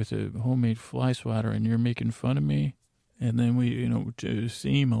fly with a homemade fly swatter and you're making fun of me? And then we, you know, to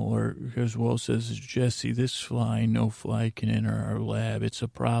theme alert, because Walt says, Jesse, this fly, no fly can enter our lab. It's a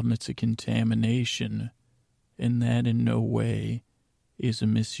problem. It's a contamination. And that in no way is a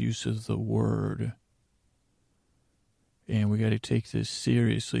misuse of the word. And we got to take this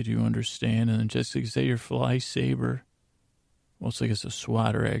seriously. Do you understand? And then Jesse, is that your fly saber? Well, it's like it's a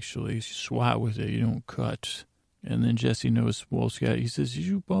swatter, actually. You swat with it. You don't cut. And then Jesse knows Walt's got, he says, did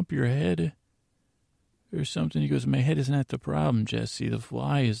you bump your head or something? He goes, my head is not the problem, Jesse. The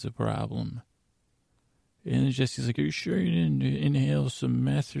fly is the problem. And then Jesse's like, are you sure you didn't inhale some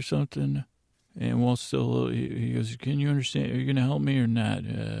meth or something? And Walt still, he goes, can you understand, are you going to help me or not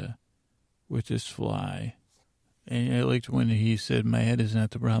with this fly? And I liked when he said, my head is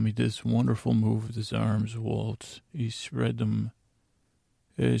not the problem. He did this wonderful move with his arms, Walt. He spread them.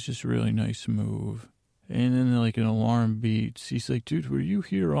 It's just a really nice move. And then like an alarm beats. He's like, dude, were you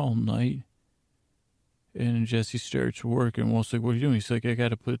here all night? And Jesse starts working. Walt's like, what are you doing? He's like, I got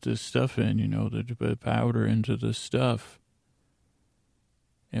to put this stuff in, you know, the powder into the stuff.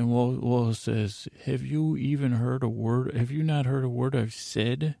 And Walt says, have you even heard a word? Have you not heard a word I've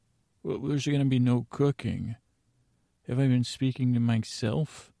said? Well, there's going to be no cooking. Have I been speaking to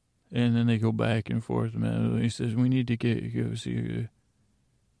myself? And then they go back and forth. He says, we need to get, he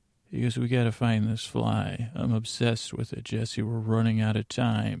goes, we got to find this fly. I'm obsessed with it, Jesse. We're running out of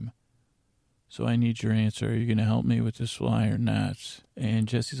time. So I need your answer. Are you going to help me with this fly or not? And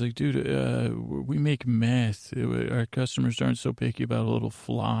Jesse's like, dude, we make meth. Our customers aren't so picky about a little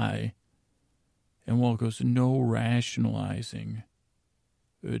fly. And Walt goes, no rationalizing.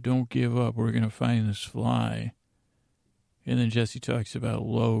 Don't give up. We're going to find this fly. And then Jesse talks about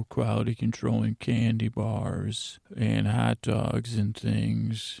low quality control in candy bars and hot dogs and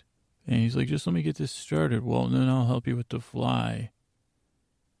things. And he's like, just let me get this started, Walt, and then I'll help you with the fly.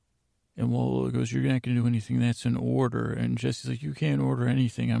 And Walt goes, you're not going to do anything. That's an order. And Jesse's like, you can't order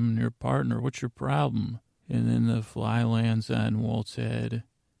anything. I'm your partner. What's your problem? And then the fly lands on Walt's head.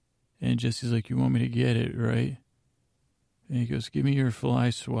 And Jesse's like, you want me to get it, right? And he goes, give me your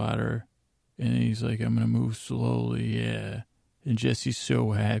fly swatter. And he's like, I'm going to move slowly, yeah. And Jesse's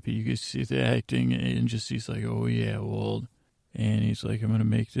so happy. You can see the acting. And Jesse's like, oh, yeah, Walt. And he's like, I'm going to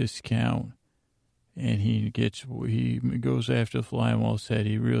make this count. And he goes after the fly on Walt's head.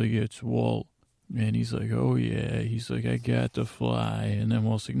 He really gets Walt. And he's like, oh, yeah. He's like, I got the fly. And then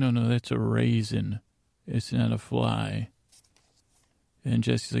Walt's like, no, that's a raisin. It's not a fly. And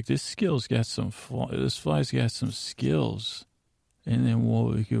Jesse's like, this fly's got some skills. And then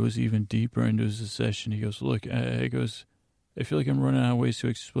Walt goes even deeper into his session. He goes, look, I feel like I'm running out of ways to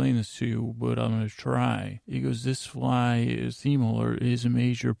explain this to you, but I'm going to try. He goes, this fly, themel, is a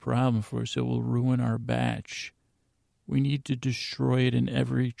major problem for us. It will ruin our batch. We need to destroy it and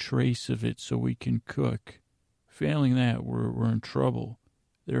every trace of it so we can cook. Failing that, we're in trouble.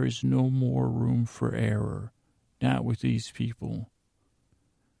 There is no more room for error. Not with these people.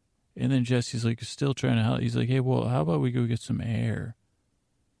 And then Jesse's like, still trying to help. He's like, hey, well, how about we go get some air?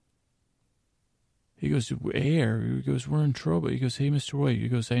 He goes, air? He goes, we're in trouble. He goes, hey, Mr. White. He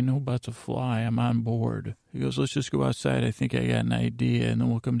goes, I know about the fly. I'm on board. He goes, let's just go outside. I think I got an idea. And then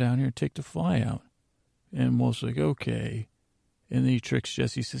we'll come down here and take the fly out. And Walt's like, okay. And then he tricks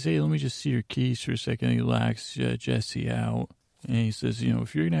Jesse. He says, hey, let me just see your keys for a second. He locks Jesse out. And he says,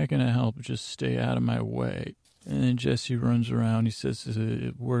 if you're not going to help, just stay out of my way. And then Jesse runs around. He says to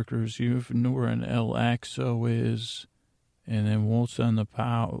the workers, "You know where an LXO is?" And then Walt's on the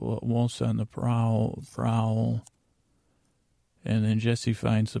prowl. And then Jesse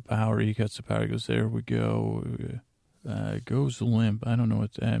finds the power. He cuts the power. He goes, "There we go." Goes limp. I don't know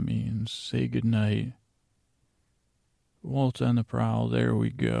what that means. Say goodnight. Walt's on the prowl. There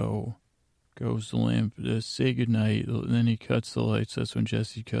we go. Goes limp. Say goodnight. Then he cuts the lights. That's when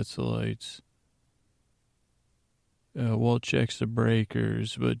Jesse cuts the lights. Walt checks the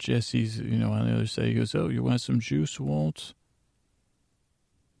breakers, but Jesse's, on the other side. He goes, "Oh, you want some juice, Walt?"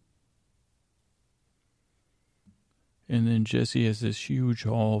 And then Jesse has this huge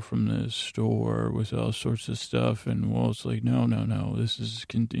haul from the store with all sorts of stuff, and Walt's like, "No, this is,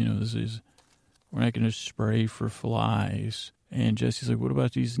 we're not going to spray for flies." And Jesse's like, "What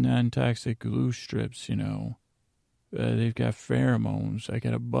about these non-toxic glue strips, they've got pheromones. I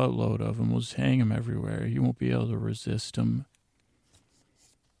got a buttload of them. We'll just hang them everywhere. You won't be able to resist them."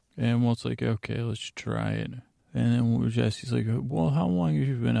 And Walt's like, "Okay, let's try it." And then Jesse's like, "Well, how long have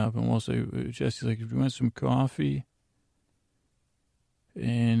you been up?" And Jesse's like, "Do you want some coffee?"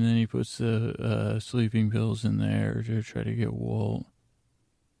 And then he puts the sleeping pills in there to try to get Walt.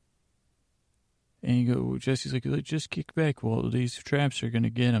 And Jesse's like, "Just kick back, Walt. These traps are going to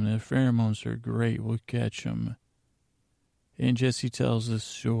get him. The pheromones are great. We'll catch him." And Jesse tells this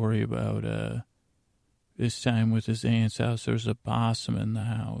story about this time with his aunt's house. There's a possum in the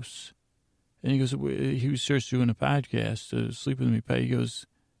house. And he starts doing a podcast, Sleep With Me. He goes,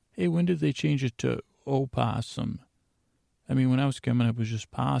 "Hey, when did they change it to opossum? I mean, when I was coming up, it was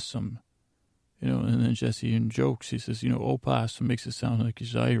just possum." And then Jesse, in jokes, he says, "Opossum" makes it sound like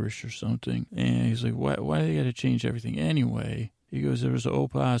he's Irish or something. And he's like, why do they got to change everything anyway? He goes, "There was an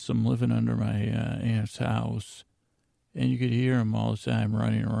opossum living under my aunt's house. And you could hear him all the time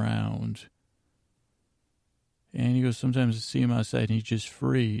running around." And he goes, "Sometimes I see him outside and he just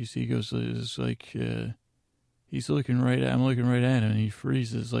freezes." He goes, "It's like I'm looking right at him and he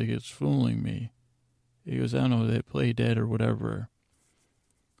freezes like it's fooling me." He goes, "I don't know, they play dead or whatever."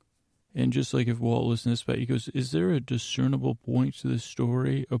 And just like if Walt listened to this, but he goes, "Is there a discernible point to this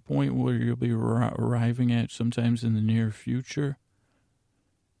story? A point where you'll be arriving at sometimes in the near future?"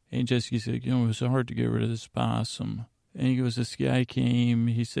 And Jesse's like, "It was hard to get rid of this possum." And he goes, "This guy came,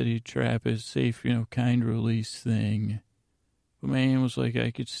 he said he'd trap a safe, kind release thing. But my aunt was like, I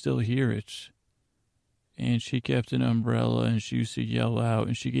could still hear it. And she kept an umbrella and she used to yell out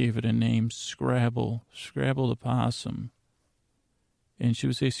and she gave it a name, Scrabble the possum. And she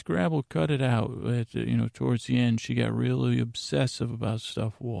would say, 'Scrabble, cut it out.' Towards the end, she got really obsessive about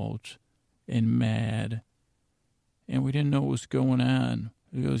stuff, Walt, and mad. And we didn't know what was going on."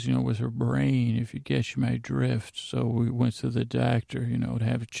 He goes, "With her brain, if you catch my drift." So we went to the doctor, to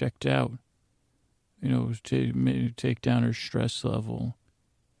have it checked out, to take down her stress level.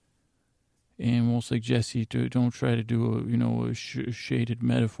 And Walt's like, "Jesse, don't try to do a shaded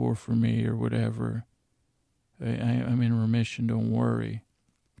metaphor for me or whatever. I'm in remission, don't worry."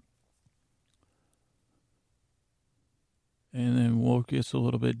 And then Walt gets a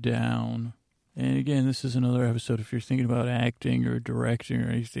little bit down. And again, this is another episode. If you're thinking about acting or directing or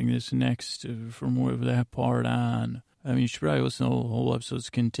anything, this next, from that part on, I mean, you should probably listen to the whole episode. It's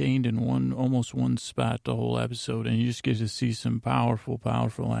contained in almost one spot, the whole episode, and you just get to see some powerful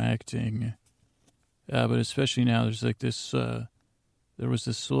acting. But especially now, there's like this, there was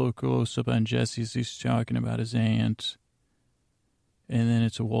this slow close-up on Jesse as he's talking about his aunt. And then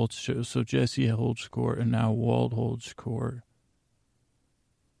it's a Walt's show. So Jesse holds court, and now Walt holds court.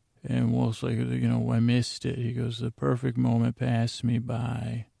 And Walt's like, "I missed it." He goes, "The perfect moment passed me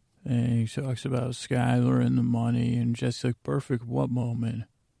by." And he talks about Skylar and the money. And Jesse's like, "Perfect what moment?"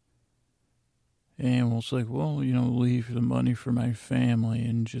 And Walt's like, "Well, leave the money for my family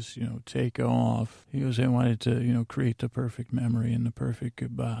and just, take off." He goes, "I wanted to, create the perfect memory and the perfect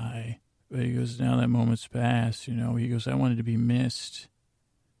goodbye." But he goes, "Now that moment's passed, He goes, "I wanted to be missed."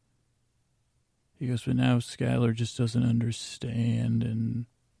 He goes, "But now Skylar just doesn't understand, and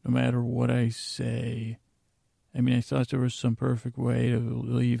no matter what I say, I mean, I thought there was some perfect way to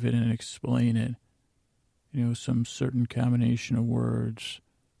leave it and explain it, some certain combination of words,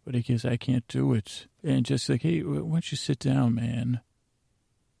 but he goes, I can't do it." And just like, "Hey, why don't you sit down, man?"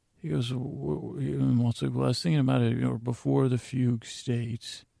 He goes, and Walt's like, "Well, I was thinking about it, before the fugue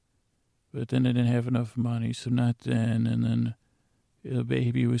state, but then I didn't have enough money, so not then, and then the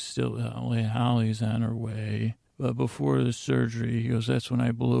baby was still, Holly's on her way. But before the surgery," he goes, "that's when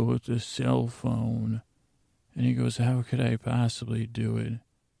I blew with the cell phone." And he goes, "How could I possibly do it?"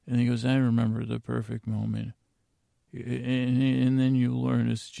 And he goes, "I remember the perfect moment." And then you learn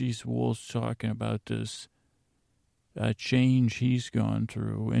this, geez, Wolf's talking about this change he's gone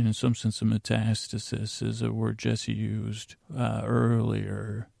through, and in some sense a metastasis is a word Jesse used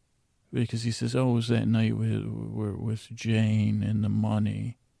earlier, because he says, oh, it was that night with Jane and the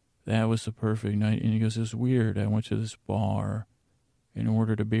money. That was the perfect night. And he goes, it's weird. I went to this bar and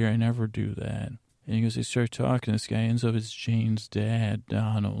ordered a beer. I never do that. And he goes, they start talking. This guy ends up as Jane's dad,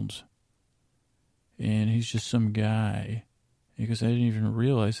 Donald. And he's just some guy. He goes, I didn't even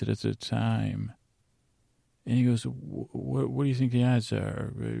realize it at the time. And he goes, what do you think the odds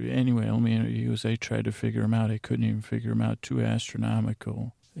are? Anyway, he goes, I tried to figure him out. I couldn't even figure him out. Too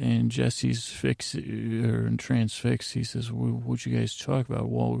astronomical. And Jesse's transfixed. He says, what'd you guys talk about?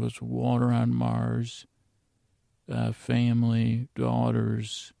 Well, it was water on Mars, family,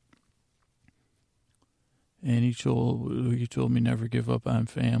 daughters. And he told me never give up on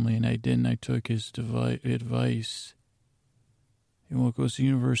family, and I didn't. I took his advice. And what goes, the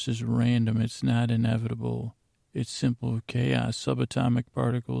universe is random. It's not inevitable. It's simple chaos, subatomic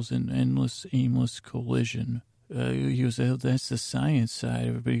particles, and endless, aimless collision. He goes, that's the science side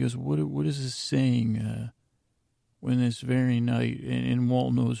of it. But he goes, what is this saying when this very night, and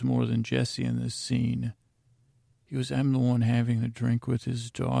Walt knows more than Jesse in this scene. He goes, I'm the one having a drink with his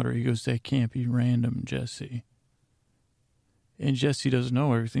daughter. He goes, that can't be random, Jesse. And Jesse doesn't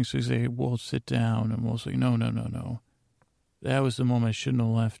know everything, so he's like, Walt, sit down. And Walt's like, no. That was the moment I shouldn't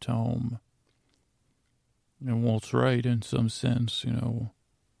have left home. And Walt's right in some sense,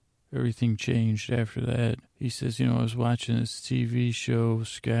 Everything changed after that. He says, I was watching this TV show.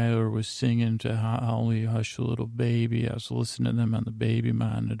 Skylar was singing to Holly, Hush a Little Baby. I was listening to them on the baby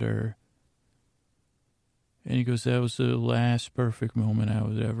monitor. And he goes, that was the last perfect moment I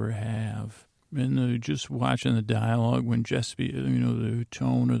would ever have. And just watching the dialogue when Jesse, the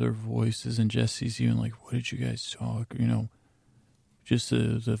tone of their voices, and Jesse's even like, what did you guys talk? Just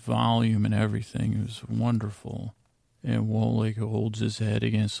the volume and everything. It was wonderful. And Walt, holds his head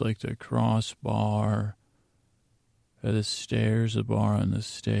against, the crossbar at the stairs, the bar on the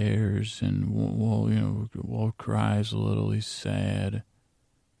stairs. And Walt cries a little. He's sad.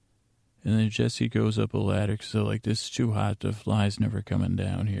 And then Jesse goes up a ladder because this is too hot. The fly's never coming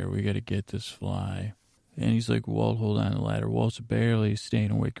down here. We got to get this fly. And he's like, Walt, hold on to the ladder. Walt's barely staying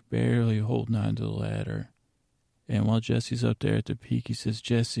awake, barely holding on to the ladder. And while Jesse's up there at the peak, he says,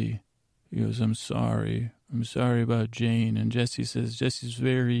 Jesse, he goes, I'm sorry. I'm sorry about Jane. And Jesse says, Jesse's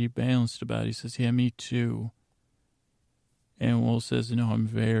very balanced about it. He says, yeah, me too. And Walt says, no, I'm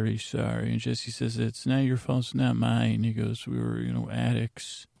very sorry. And Jesse says, it's not your fault, it's not mine. He goes, we were,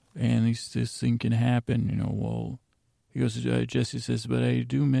 addicts. And this thing can happen, Walt. He goes, Jesse says, but I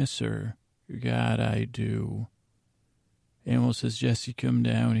do miss her. God, I do. And Walt says, Jesse, come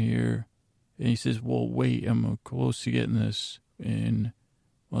down here. And he says, well, wait, I'm close to getting this. And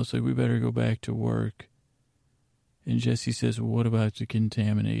Walt's like, we better go back to work. And Jesse says, well, what about the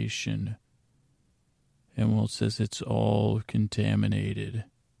contamination? And Walt says, it's all contaminated.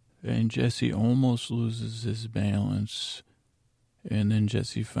 And Jesse almost loses his balance. And then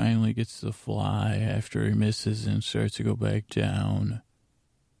Jesse finally gets the fly after he misses and starts to go back down.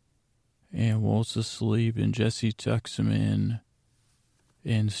 And Walt's asleep, and Jesse tucks him in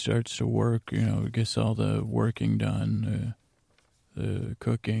and starts to work, gets all the working done, the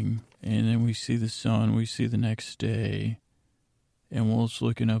cooking. And then we see the sun. We see the next day. And Walt's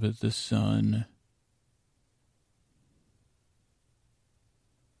looking up at the sun.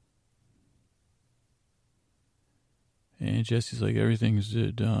 And Jesse's like, everything's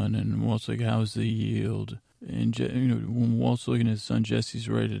done. And Walt's like, how's the yield? And, when Walt's looking at his son, Jesse's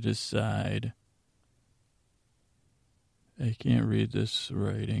right at his side. I can't read this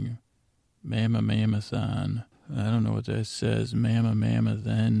writing. Mama-thon. I don't know what that says. Mama,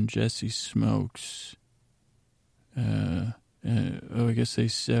 then Jesse smokes. I guess they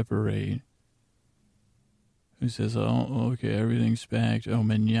separate. He says, oh, okay, everything's packed. Oh,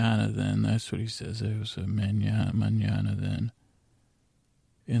 mañana then. That's what he says. It was a mañana then.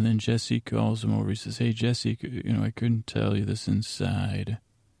 And then Jesse calls him over. He says, hey, Jesse, I couldn't tell you this inside.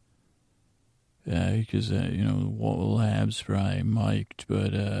 Because, the lab's probably mic'd,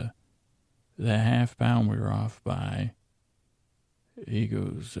 but the half pound we were off by, he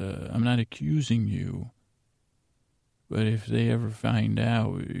goes, I'm not accusing you, but if they ever find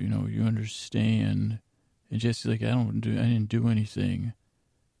out, you understand. And Jesse's like, I didn't do anything.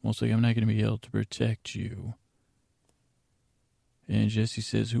 Walt's like, I'm not going to be able to protect you. And Jesse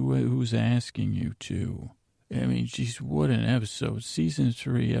says, who's asking you to? I mean, geez, what an episode. Season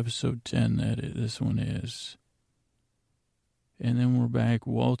 3, episode 10, this one is. And then we're back.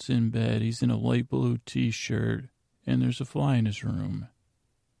 Walt's in bed. He's in a light blue T-shirt. And there's a fly in his room.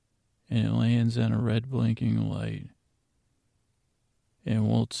 And it lands on a red blinking light. And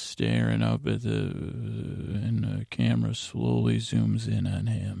Walt's staring up at and the camera slowly zooms in on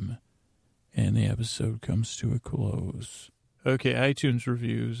him. And the episode comes to a close. Okay, iTunes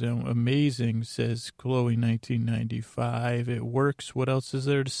reviews. Amazing, says Chloe 1995. It works. What else is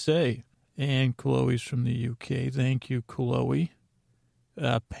there to say? And Chloe's from the UK. Thank you, Chloe.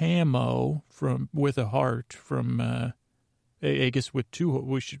 Pamo with a heart from, I guess with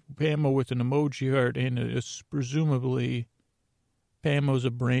Pamo with an emoji heart and presumably Pamo's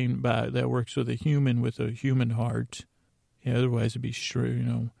a brain that works with a human heart. Yeah, otherwise it'd be straight,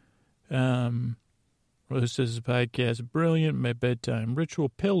 Well, this is a podcast. Brilliant. My bedtime ritual.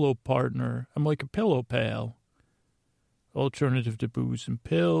 Pillow partner. I'm like a pillow pal. Alternative to booze and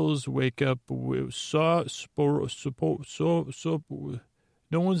pills. Wake up with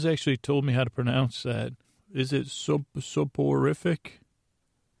no one's actually told me how to pronounce that. Is it soporific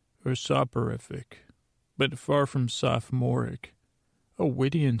or soporific? But far from sophomoric. Oh,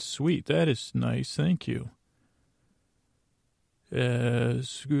 witty and sweet. That is nice. Thank you.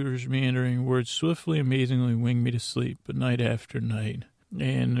 Scooter's meandering words swiftly, amazingly wing me to sleep, but night after night.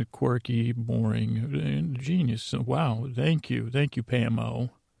 And quirky, boring, and genius. Wow, thank you,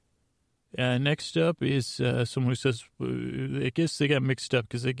 Pamo. Next up is someone who says, I guess they got mixed up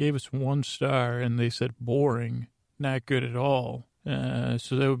because they gave us 1 star and they said boring, not good at all.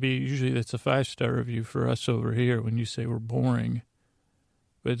 So that would be, usually that's a 5-star review for us over here when you say we're boring.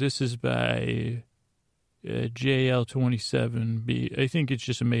 But this is by JL27B. I think it's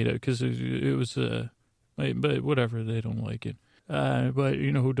just a made up because it was but whatever, they don't like it. But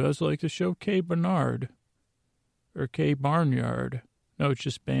you know who does like the show? Kay Barnard or Kay Barnyard. No, it's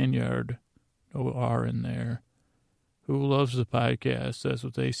just Banyard. No R in there. Who loves the podcast? That's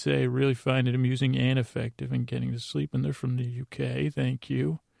what they say. Really find it amusing and effective in getting to sleep. And they're from the UK. Thank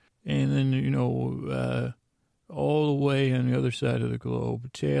you. And then, all the way on the other side of the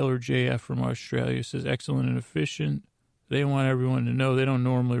globe, Taylor JF from Australia says, excellent and efficient. They want everyone to know they don't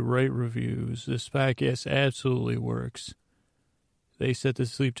normally write reviews. This podcast absolutely works. They set the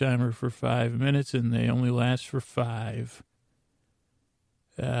sleep timer for 5 minutes, and they only last for 5.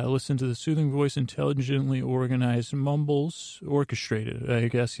 Listen to the soothing voice, intelligently organized mumbles, orchestrated. I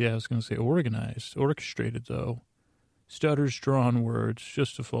guess, I was going to say organized. Orchestrated, though. Stutters, drawn words,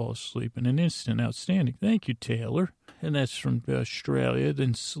 just to fall asleep in an instant. Outstanding. Thank you, Taylor. And that's from Australia.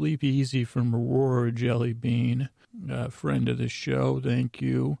 Then Sleep Easy from Aurora Jelly Bean, friend of the show. Thank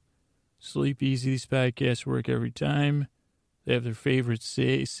you. Sleep Easy. These podcasts work every time. They have their favorites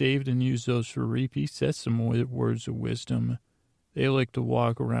saved and use those for repeats. That's some words of wisdom. They like to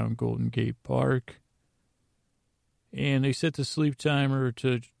walk around Golden Gate Park. And they set the sleep timer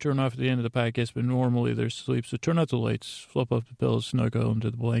to turn off at the end of the podcast, but normally they're asleep. So turn out the lights, flip up the pillows, snuggle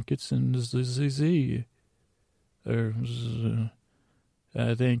into the blankets, and zzz.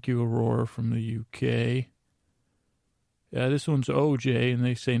 Thank you, Aurora from the UK. This one's OJ, and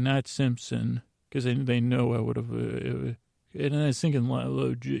they say not Simpson, because they know I would have. And I was thinking,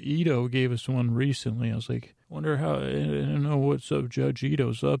 Ito gave us one recently. I was like, wonder how, I don't know what's up Judge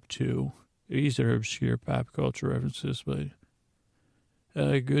Ito's up to. These are obscure pop culture references, but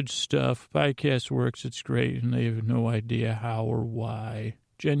good stuff. Podcast works. It's great, and they have no idea how or why.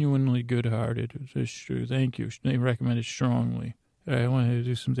 Genuinely good-hearted. It's true. Thank you. They recommend it strongly. All right, I want to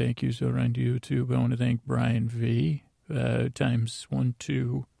do some thank yous around YouTube. I want to thank Brian V. Times 1,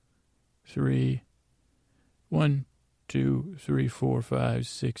 2, 3. 1, 2, 3, 4, 5,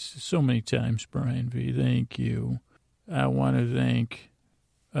 6. So many times, Brian V. Thank you. I want to thank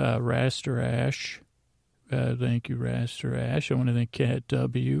Raster Ash. Thank you, Raster Ash. I want to thank Cat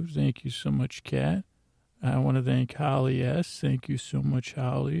W. Thank you so much, Cat. I want to thank Holly S. Thank you so much,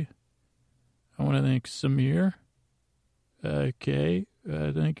 Holly. I want to thank Samir. K.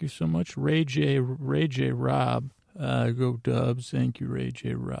 Thank you so much. Ray J. Rob. Go Dubs. Thank you, Ray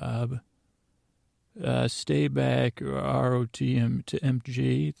J. Rob. Stay Back, ROTM to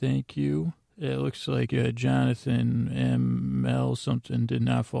MG. Thank you. It looks like Jonathan ML something did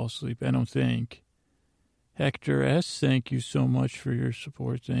not fall asleep, I don't think. Hector S., thank you so much for your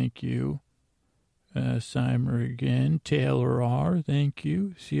support. Thank you. Simer again. Taylor R., thank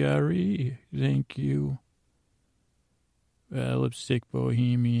you. CRE, thank you. Lipstick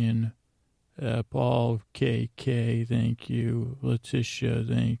Bohemian. Paul KK, thank you. Letitia,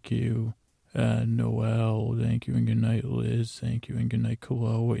 thank you. Noel, thank you. And good night, Liz. Thank you. And good night,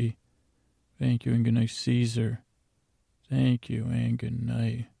 Chloe. Thank you, and good night, Caesar. Thank you, and good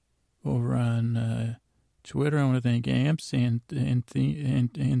night. Over on Twitter, I want to thank Amps and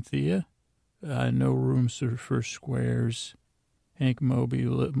Thea. No Room for Squares. Hank Mobley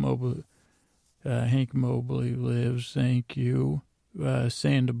lives. Thank you.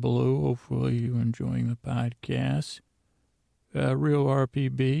 Sanda Blue, hopefully you enjoying the podcast. Real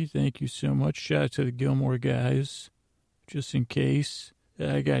RPB, thank you so much. Shout out to the Gilmore guys, just in case.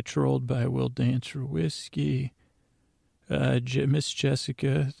 I got trolled by Will Dancer Whiskey. Miss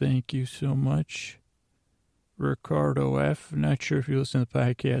Jessica, thank you so much. Ricardo F., not sure if you listen to the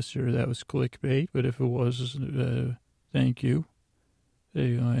podcast or that was clickbait, but if it was, thank you. I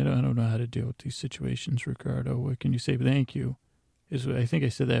don't know how to deal with these situations, Ricardo. What can you say? Thank you. I think I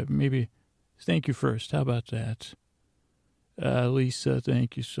said that. Maybe thank you first. How about that? Lisa,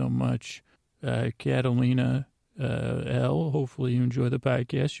 thank you so much. Catalina L., hopefully you enjoy the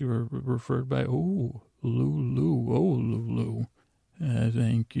podcast. You were referred by, Lulu.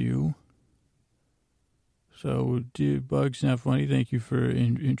 Thank you. So, Bug's Not Funny, thank you for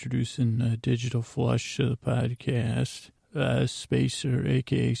introducing Digital Flush to the podcast. Spacer,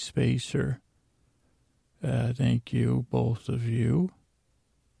 a.k.a. Spacer. Thank you, both of you.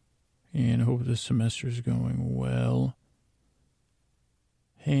 And I hope the semester is going well.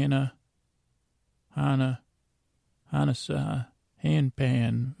 Hannah, Hanasa,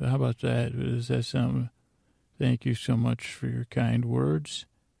 Handpan. How about that? Does that sound? Thank you so much for your kind words.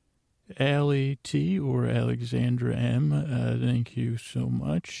 Allie T. or Alexandra M. Thank you so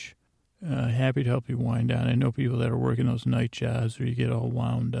much. Happy to help you wind down. I know people that are working those night jobs where you get all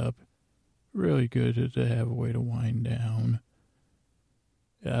wound up. Really good to have a way to wind down.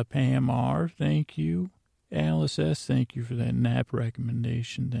 Pam R., thank you. Alice S., thank you for that nap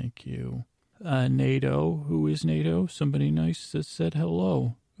recommendation. Thank you. NATO, who is NATO? Somebody nice that said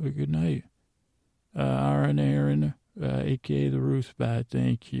hello. Good night. Aaron, a.k.a. the Ruthbot,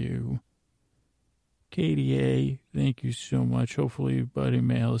 thank you. Katie A., thank you so much. Hopefully, buddy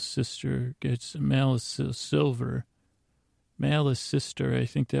Malice Sister gets Malice Silver. Malice Sister, I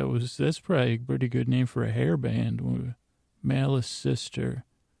think that's probably a pretty good name for a hair band. Malice Sister.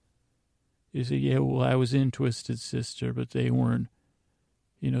 You say, yeah, well, I was in Twisted Sister, but they weren't,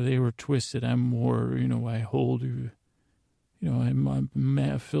 they were twisted. I'm more, I hold,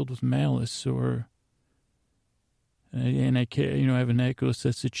 I'm filled with malice, and I can't, I have a necklace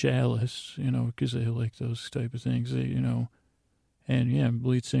that's a chalice, because I like those type of things, and yeah,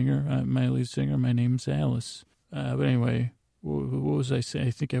 lead singer, my name's Alice. But anyway, what was I saying?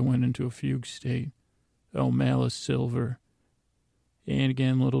 I think I went into a fugue state. Oh, Malice Silver. And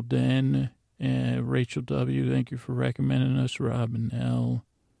again, Little Den, Rachel W., thank you for recommending us. Robin L.,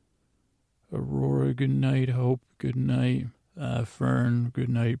 Aurora, good night. Hope, good night. Fern, good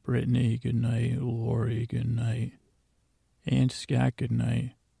night. Brittany, good night. Lori, good night. And Scott, good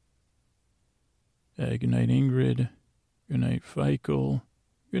night. Good night, Ingrid. Good night, Feichel.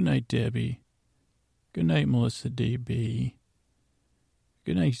 Good night, Debbie. Good night, Melissa D.B.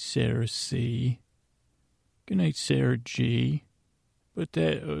 Good night, Sarah C. Good night, Sarah G. But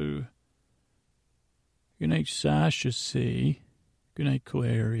that, good night, Sasha C. Good night,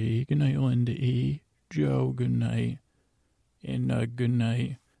 Claire E. Good night, Linda E. Joe, good night. And good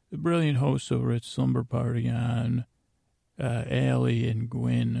night, the brilliant hosts over at Slumber Party on Allie and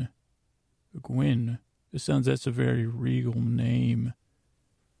Gwen. Gwen, that's a very regal name.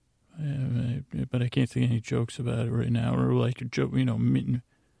 But I can't think of any jokes about it right now, or like a joke,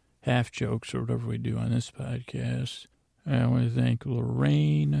 half jokes or whatever we do on this podcast. I want to thank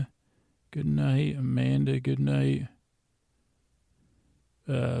Lorraine. Good night. Amanda, good night.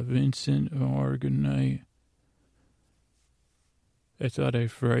 Vincent, or good night. I thought I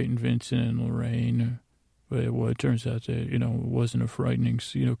frightened Vincent and Lorraine, but it turns out that, it wasn't a frightening,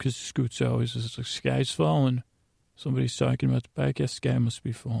 because Scoots always is like, sky's falling. Somebody's talking about the podcast, sky must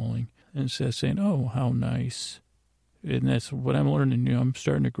be falling. And instead of saying, oh, how nice. And that's what I'm learning, I'm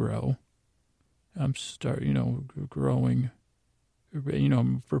starting to grow. I'm growing.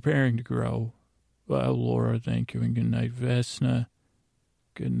 I'm preparing to grow. Well, Laura, thank you, and good night. Vesna,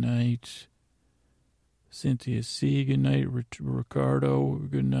 good night. Cynthia C., good night. Ricardo,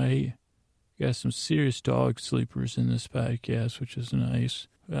 good night. Got some serious dog sleepers in this podcast, which is nice.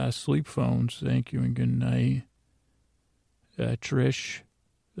 Sleep phones, thank you, and good night. Trish,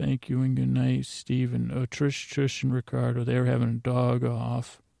 thank you, and good night. Stephen, Trish and Ricardo, they were having a dog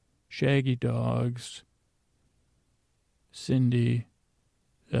off. Shaggy dogs. Cindy,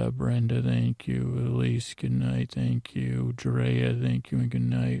 Brenda, thank you. Elise, good night, thank you. Drea, thank you, and good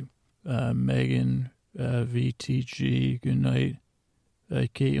night. Megan, VTG, good night.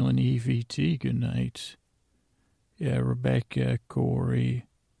 Caitlin, EVT, good night. Yeah, Rebecca, Corey.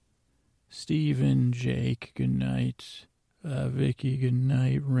 Stephen, Jake, good night. Vicky, good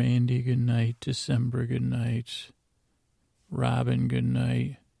night. Randy, good night. December, good night. Robin, good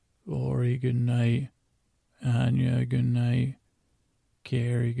night. Lori, good night. Anya, good night.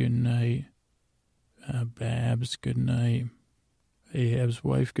 Carrie, good night. Babs, good night. Ahab's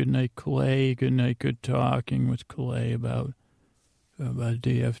wife, good night. Clay, good night. Good talking with Clay about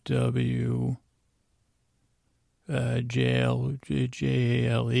DFW. Jail,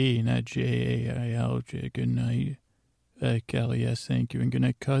 Jale, not Jail. Good night. Kelly, yes, thank you. And good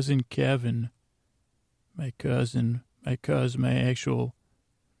night, cousin Kevin. My cousin, my actual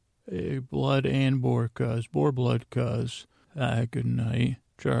blood and boar blood cuz. Good night.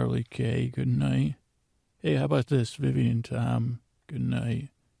 Charlie K, good night. Hey, how about this? Vivian Tom, good night.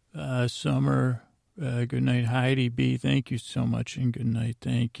 Summer, good night. Heidi B, thank you so much and good night.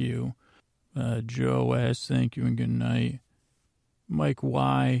 Thank you. Joe S, thank you and good night. Mike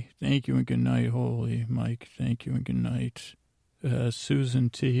Y, thank you and good night. Holy Mike, thank you and good night. Susan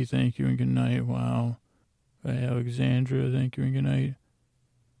T, thank you and good night. Wow. Alexandra, thank you and good night.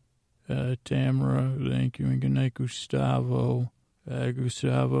 Tamara, thank you and good night. Gustavo, thank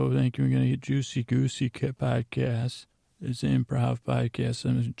you and good night. Juicy Goosey podcast. It's an improv podcast.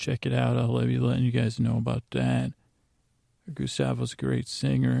 I'm going to check it out. I'll be letting you guys know about that. Gustavo's a great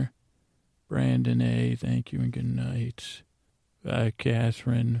singer. Brandon A, thank you and good night.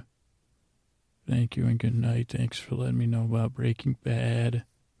 Catherine, thank you and good night. Thanks for letting me know about Breaking Bad.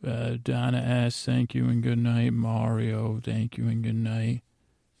 Donna S, thank you and good night. Mario, thank you and good night.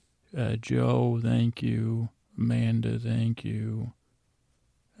 Joe, thank you. Amanda, thank you.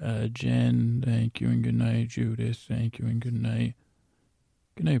 Jen, thank you and good night. Judith, thank you and good night.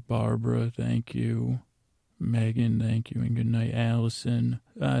 Good night, Barbara, thank you. Megan, thank you and good night. Allison,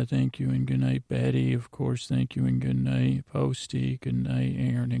 thank you and good night. Betty, of course, thank you and good night. Posty, good night.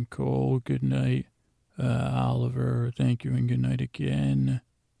 Aaron and Cole, good night. Oliver, thank you and good night again.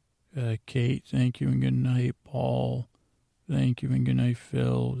 Kate, thank you and good night. Paul, thank you and good night.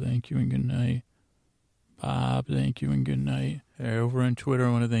 Phil, thank you and good night. Bob, thank you and good night. Over on Twitter,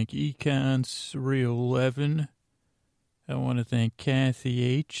 I want to thank Econ311. I want to thank Kathy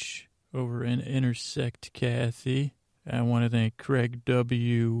H. over in Intersect Kathy. I want to thank Craig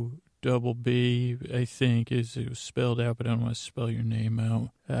W. Double B, I think it was spelled out, but I don't want to spell your name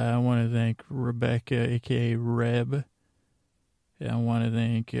out. I want to thank Rebecca, a.k.a. Reb. I want to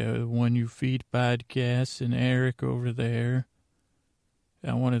thank One You Feed Podcast and Eric over there.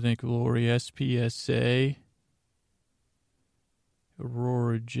 I want to thank Lori SPSA.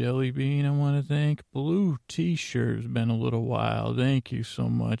 Aurora Jellybean, I want to thank. Blue T-shirt, it's been a little while. Thank you so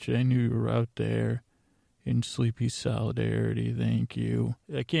much. I knew you were out there in sleepy solidarity. Thank you.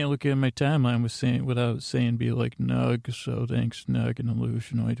 I can't look at my timeline without saying be like Nug, so thanks Nug and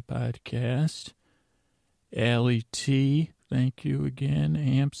Illusionoid Podcast. Allie T, thank you again.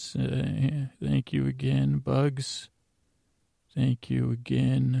 Amps, thank you again. Bugs, thank you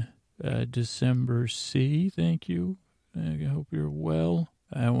again. December C, thank you. I hope you're well.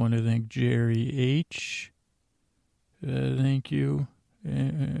 I want to thank Jerry H. Thank you.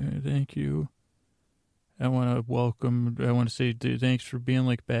 Thank you. I want to say thanks for being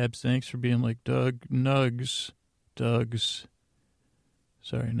like Babs. Thanks for being like Doug. Nugs.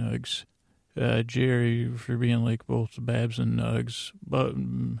 Sorry, Nugs. Jerry for being like both Babs and Nugs. But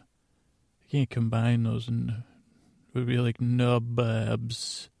I can't combine those. And it would be like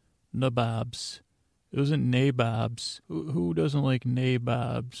Nubabs. It wasn't nabobs. Who doesn't like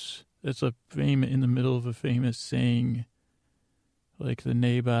nabobs? That's in the middle of a famous saying, like the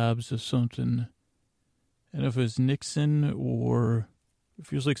nabobs of something. And if it was Nixon or it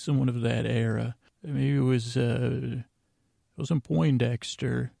feels like someone of that era, maybe it wasn't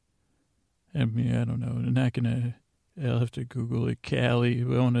Poindexter. I mean, I don't know. I'm not gonna. I'll have to Google it. Callie.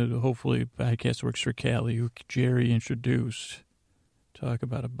 Hopefully, podcast works for Callie, who Jerry introduced. Talk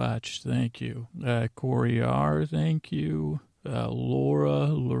about a botch. Thank you. Corey R. Thank you. Laura,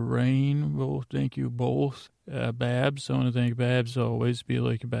 Lorraine. Both. Thank you both. Babs. I want to thank Babs. Always be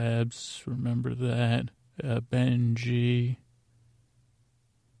like Babs. Remember that. Ben G.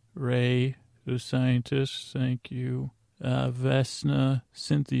 Ray, the scientist. Thank you. Vesna.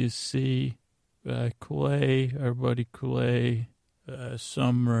 Cynthia C. Clay. Our buddy Clay.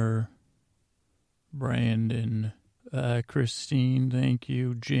 Summer. Brandon. Christine, thank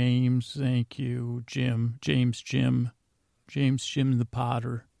you. James, thank you. James Jim the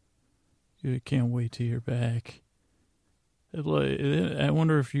Potter. I can't wait to hear back. I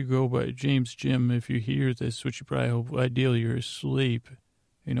wonder if you go by James Jim, if you hear this, which you probably hope, ideally you're asleep,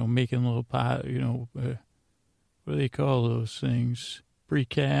 making a little pot, what do they call those things?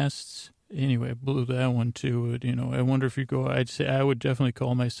 Precasts? Anyway, I blew that one too. I wonder if you go, I would definitely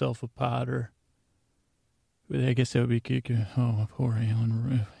call myself a Potter. But I guess that would be kicking. Oh, poor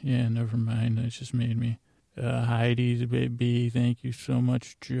Alan. Yeah, never mind. That just made me. Heidi's baby, thank you so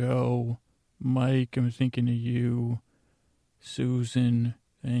much. Joe, Mike, I'm thinking of you. Susan,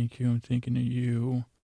 thank you, I'm thinking of you.